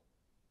evil.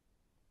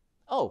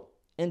 Oh,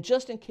 and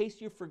just in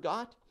case you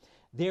forgot,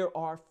 there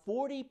are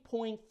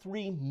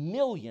 40.3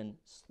 million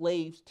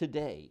slaves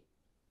today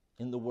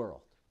in the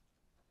world.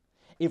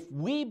 If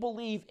we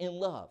believe in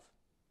love,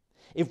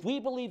 if we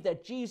believe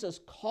that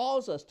Jesus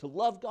calls us to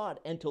love God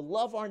and to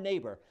love our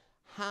neighbor,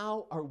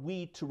 how are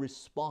we to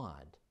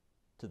respond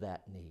to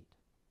that need?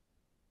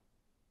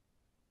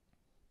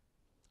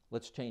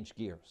 Let's change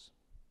gears.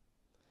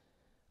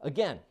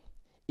 Again,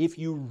 if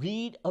you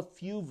read a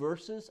few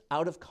verses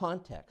out of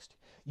context,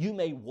 you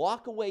may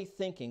walk away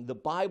thinking the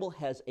Bible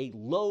has a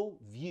low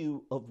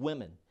view of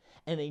women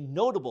and a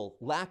notable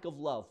lack of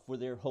love for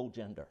their whole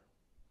gender.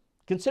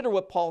 Consider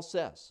what Paul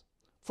says.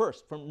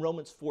 First, from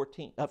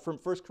from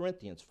 1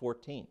 Corinthians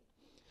 14.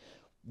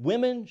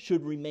 Women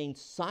should remain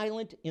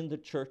silent in the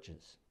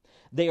churches.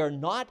 They are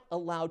not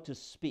allowed to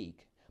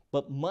speak,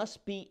 but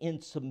must be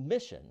in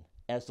submission,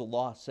 as the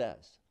law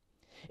says.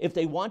 If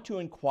they want to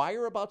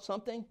inquire about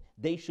something,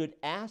 they should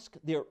ask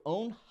their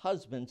own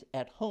husbands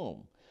at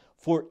home,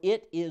 for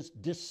it is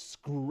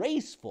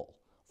disgraceful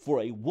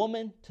for a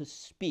woman to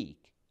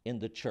speak in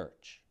the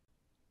church.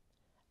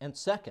 And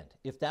second,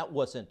 if that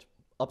wasn't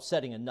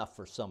upsetting enough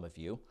for some of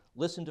you,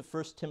 listen to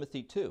 1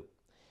 Timothy 2.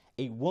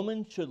 A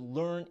woman should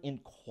learn in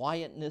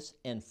quietness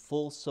and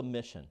full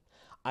submission.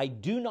 I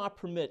do not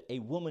permit a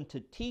woman to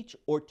teach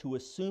or to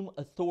assume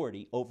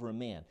authority over a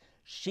man.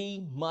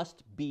 She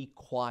must be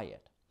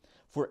quiet.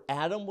 For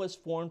Adam was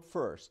formed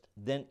first,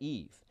 then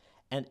Eve.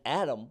 And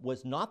Adam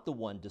was not the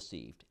one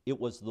deceived. It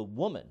was the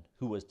woman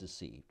who was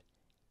deceived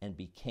and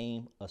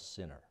became a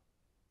sinner.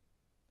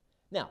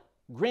 Now,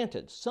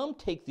 granted, some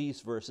take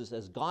these verses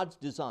as God's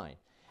design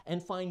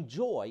and find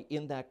joy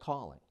in that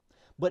calling.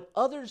 But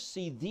others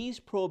see these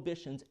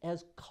prohibitions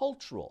as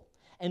cultural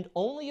and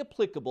only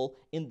applicable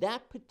in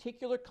that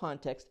particular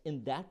context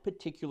in that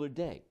particular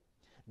day.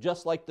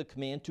 Just like the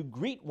command to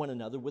greet one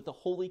another with a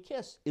holy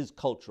kiss is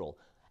cultural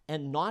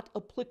and not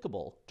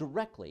applicable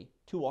directly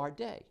to our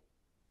day.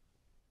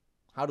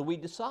 How do we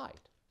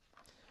decide?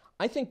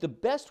 I think the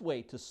best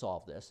way to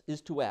solve this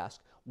is to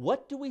ask,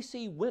 what do we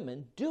see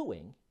women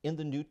doing in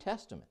the New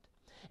Testament?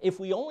 If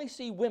we only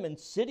see women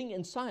sitting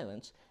in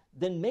silence,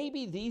 then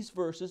maybe these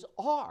verses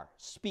are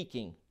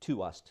speaking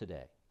to us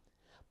today.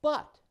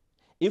 But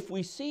if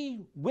we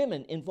see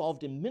women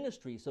involved in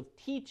ministries of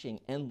teaching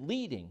and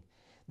leading,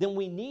 then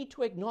we need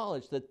to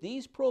acknowledge that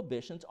these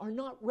prohibitions are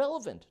not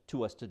relevant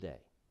to us today.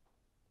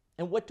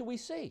 And what do we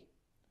see?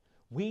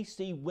 We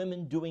see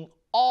women doing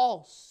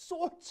all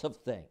sorts of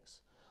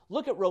things.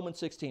 Look at Romans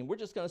 16. We're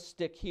just going to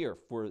stick here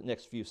for the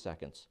next few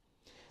seconds.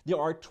 There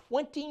are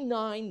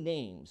 29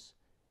 names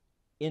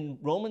in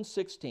Romans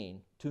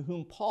 16 to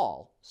whom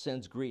Paul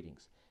sends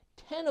greetings.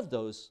 10 of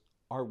those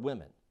are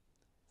women.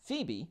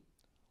 Phoebe,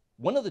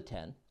 one of the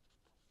 10,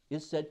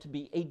 is said to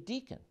be a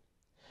deacon.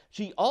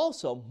 She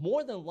also,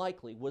 more than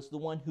likely, was the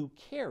one who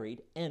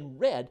carried and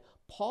read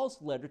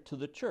Paul's letter to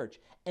the church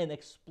and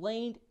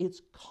explained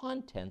its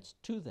contents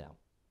to them.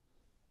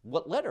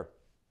 What letter,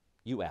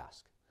 you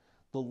ask?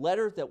 The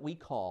letter that we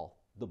call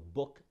the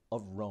Book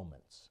of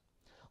Romans.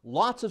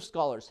 Lots of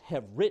scholars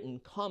have written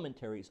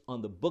commentaries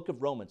on the Book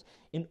of Romans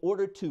in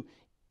order to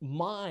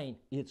mine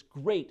its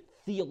great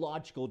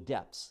theological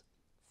depths.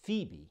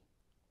 Phoebe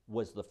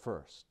was the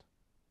first.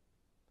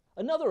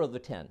 Another of the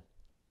 10,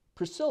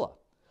 Priscilla,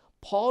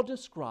 Paul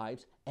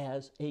describes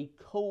as a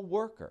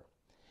co-worker.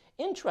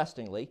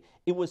 Interestingly,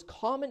 it was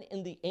common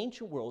in the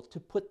ancient world to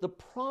put the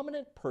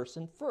prominent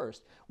person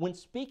first when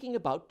speaking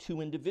about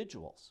two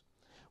individuals.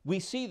 We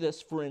see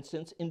this, for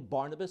instance, in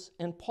Barnabas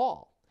and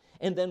Paul.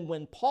 And then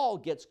when Paul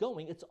gets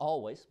going, it's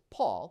always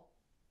Paul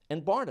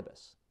and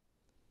Barnabas.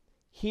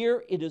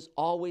 Here it is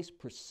always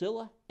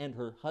Priscilla and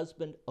her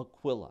husband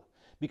Aquila,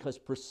 because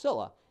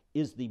Priscilla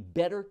is the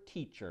better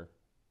teacher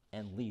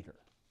and leader.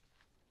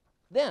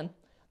 Then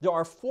there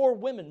are 4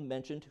 women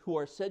mentioned who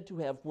are said to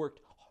have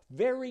worked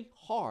very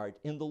hard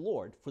in the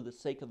Lord for the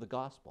sake of the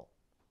gospel.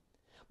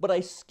 But I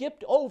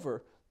skipped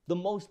over the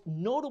most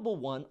notable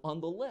one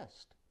on the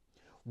list.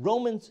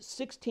 Romans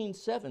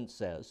 16:7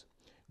 says,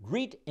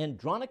 Greet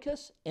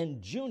Andronicus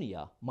and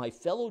Junia, my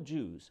fellow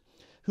Jews,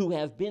 who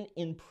have been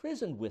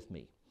imprisoned with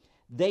me.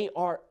 They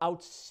are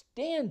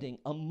outstanding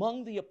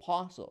among the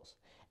apostles,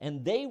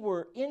 and they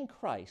were in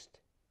Christ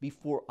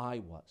before I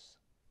was.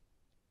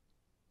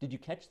 Did you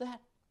catch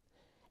that?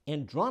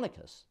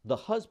 Andronicus, the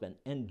husband,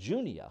 and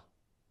Junia,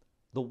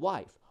 the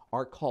wife,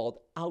 are called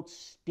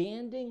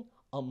outstanding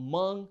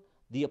among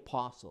the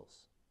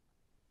apostles.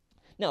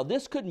 Now,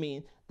 this could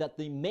mean that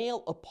the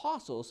male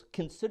apostles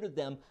considered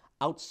them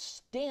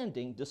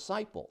outstanding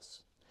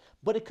disciples.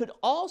 But it could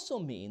also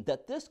mean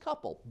that this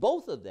couple,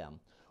 both of them,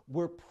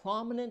 were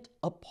prominent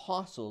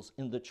apostles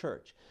in the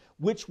church,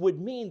 which would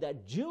mean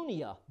that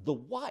Junia, the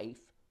wife,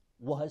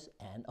 was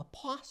an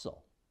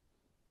apostle.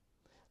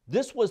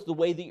 This was the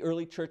way the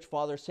early church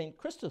father, St.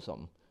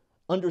 Chrysostom,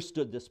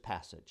 understood this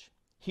passage.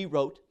 He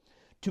wrote,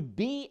 "To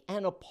be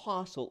an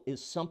apostle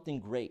is something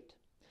great,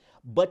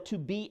 but to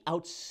be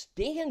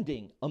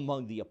outstanding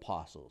among the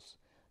apostles,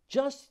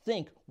 just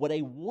think what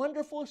a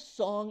wonderful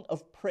song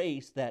of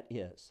praise that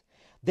is.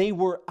 They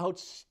were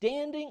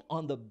outstanding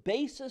on the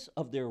basis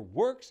of their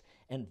works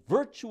and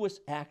virtuous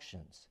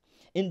actions.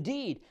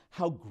 Indeed,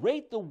 how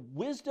great the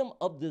wisdom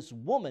of this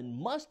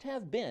woman must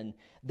have been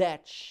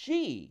that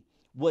she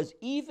was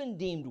even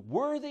deemed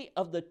worthy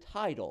of the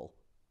title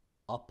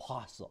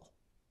apostle."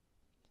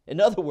 In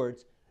other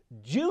words,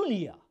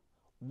 Junia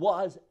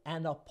was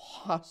an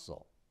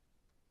apostle.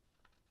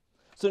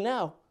 So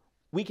now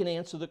we can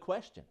answer the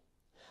question.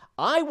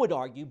 I would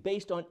argue,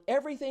 based on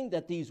everything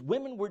that these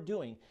women were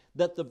doing,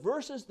 that the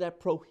verses that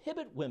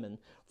prohibit women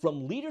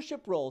from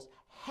leadership roles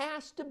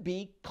has to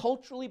be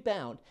culturally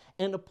bound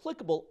and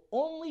applicable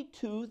only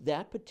to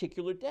that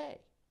particular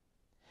day.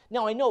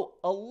 Now, I know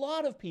a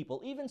lot of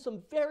people, even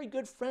some very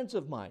good friends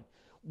of mine,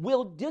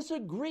 will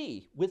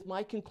disagree with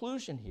my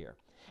conclusion here,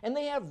 and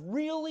they have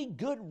really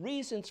good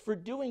reasons for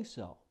doing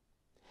so.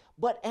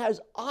 But as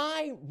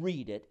I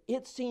read it,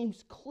 it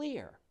seems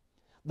clear.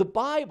 The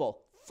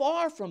Bible,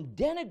 far from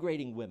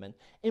denigrating women,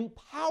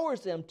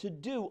 empowers them to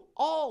do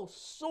all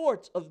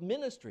sorts of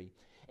ministry,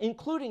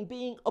 including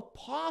being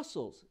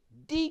apostles,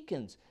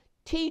 deacons,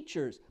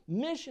 teachers,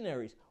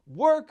 missionaries,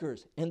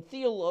 workers, and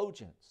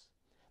theologians.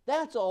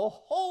 That's a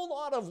whole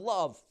lot of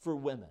love for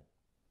women.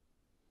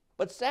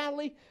 But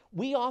sadly,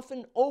 we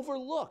often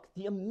overlook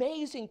the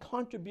amazing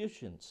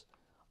contributions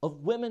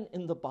of women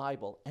in the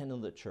Bible and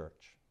in the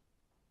church.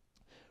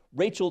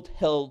 Rachel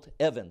Held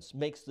Evans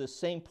makes this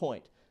same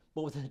point,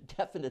 but with a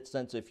definite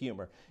sense of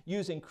humor,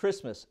 using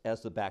Christmas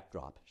as the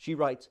backdrop. She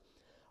writes,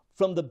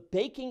 "From the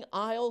baking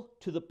aisle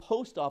to the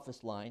post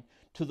office line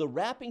to the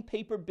wrapping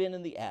paper bin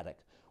in the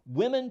attic,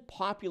 women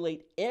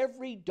populate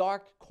every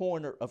dark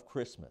corner of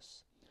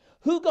Christmas.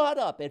 Who got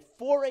up at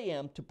 4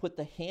 a.m. to put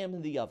the ham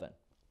in the oven?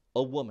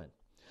 A woman.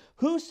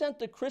 Who sent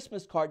the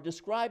Christmas card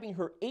describing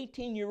her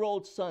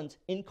 18-year-old son's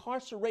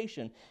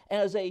incarceration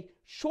as a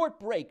short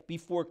break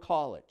before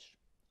college?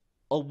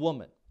 A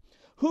woman.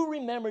 Who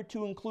remembered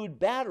to include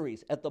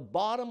batteries at the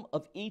bottom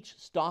of each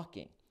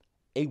stocking?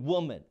 A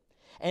woman.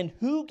 And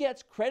who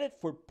gets credit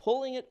for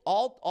pulling it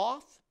all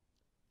off?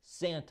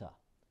 Santa.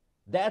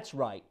 That's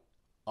right,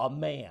 a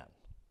man."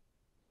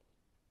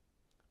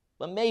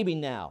 But maybe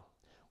now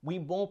we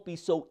won't be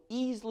so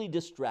easily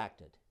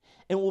distracted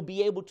and will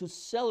be able to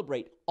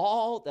celebrate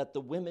all that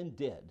the women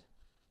did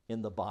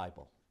in the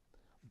Bible.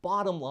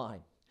 Bottom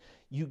line,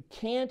 you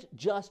can't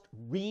just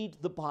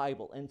read the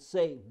Bible and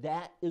say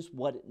that is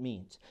what it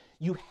means.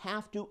 You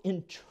have to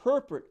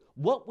interpret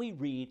what we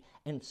read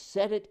and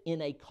set it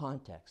in a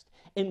context.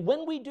 And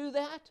when we do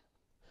that,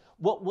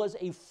 what was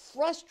a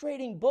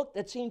frustrating book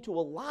that seemed to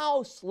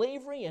allow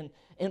slavery and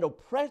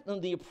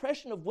the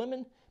oppression of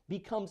women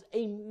becomes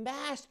a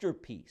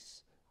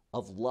masterpiece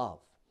of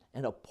love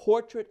and a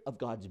portrait of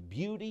God's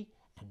beauty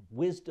and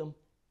wisdom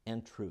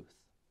and truth.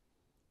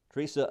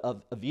 Teresa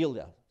of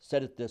Avila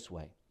said it this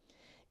way: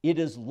 "It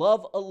is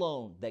love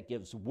alone that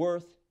gives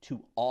worth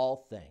to all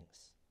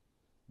things."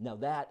 Now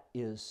that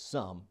is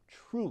some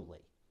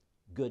truly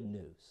good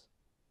news.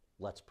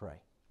 Let's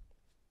pray.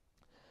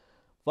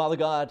 Father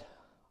God,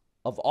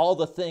 of all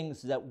the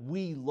things that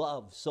we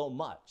love so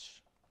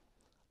much,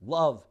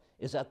 love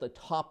is at the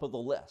top of the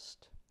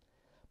list,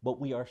 but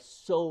we are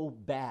so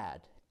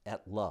bad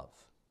at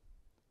love.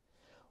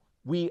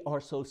 We are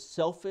so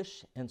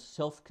selfish and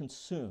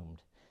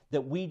self-consumed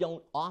that we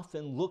don't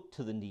often look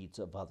to the needs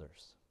of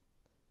others.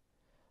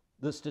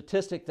 The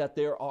statistic that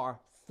there are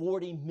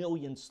 40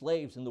 million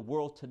slaves in the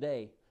world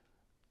today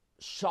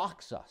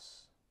shocks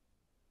us,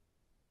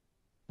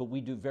 but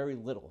we do very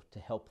little to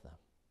help them.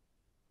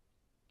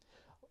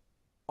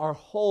 Our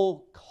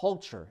whole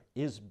culture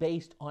is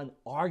based on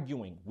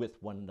arguing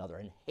with one another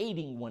and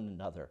hating one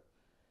another.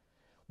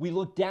 We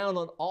look down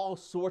on all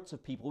sorts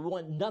of people. We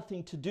want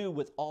nothing to do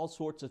with all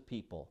sorts of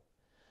people.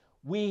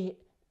 We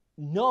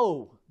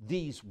know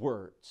these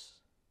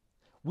words.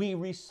 We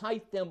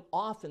recite them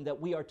often,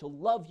 that we are to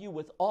love you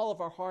with all of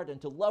our heart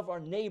and to love our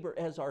neighbor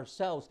as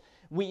ourselves.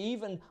 We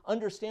even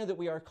understand that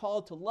we are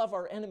called to love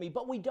our enemy,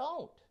 but we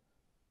don't.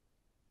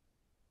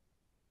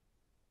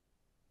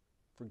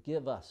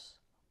 Forgive us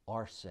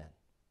our sin.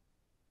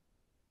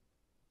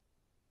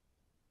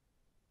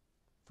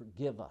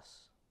 Forgive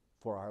us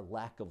for our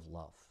lack of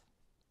love.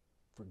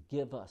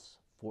 Forgive us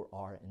for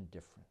our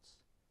indifference.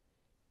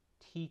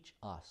 Teach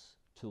us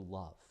to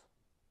love.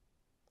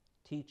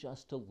 Teach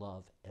us to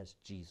love as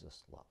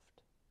Jesus loved.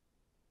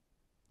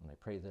 And I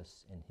pray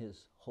this in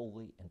his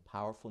holy and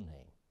powerful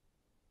name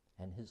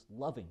and his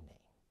loving name.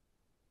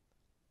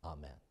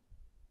 Amen.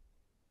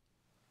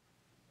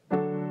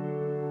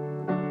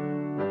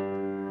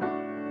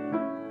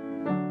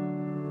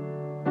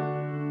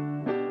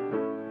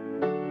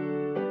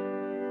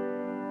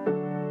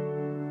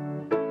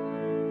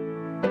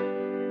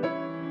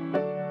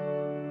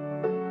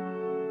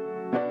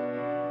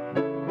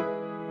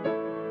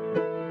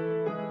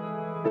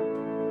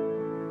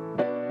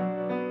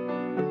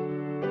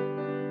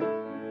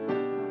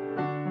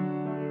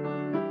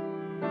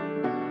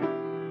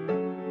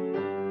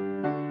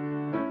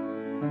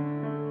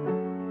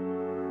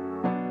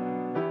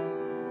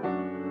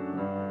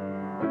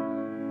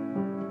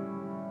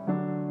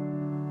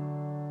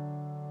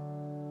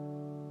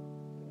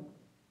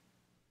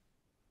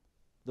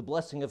 The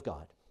blessing of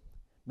God.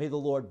 May the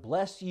Lord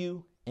bless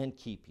you and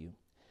keep you.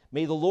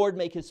 May the Lord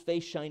make his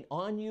face shine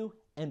on you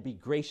and be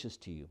gracious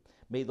to you.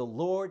 May the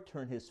Lord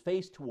turn his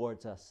face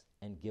towards us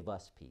and give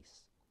us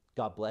peace.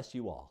 God bless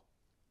you all.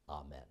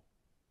 Amen.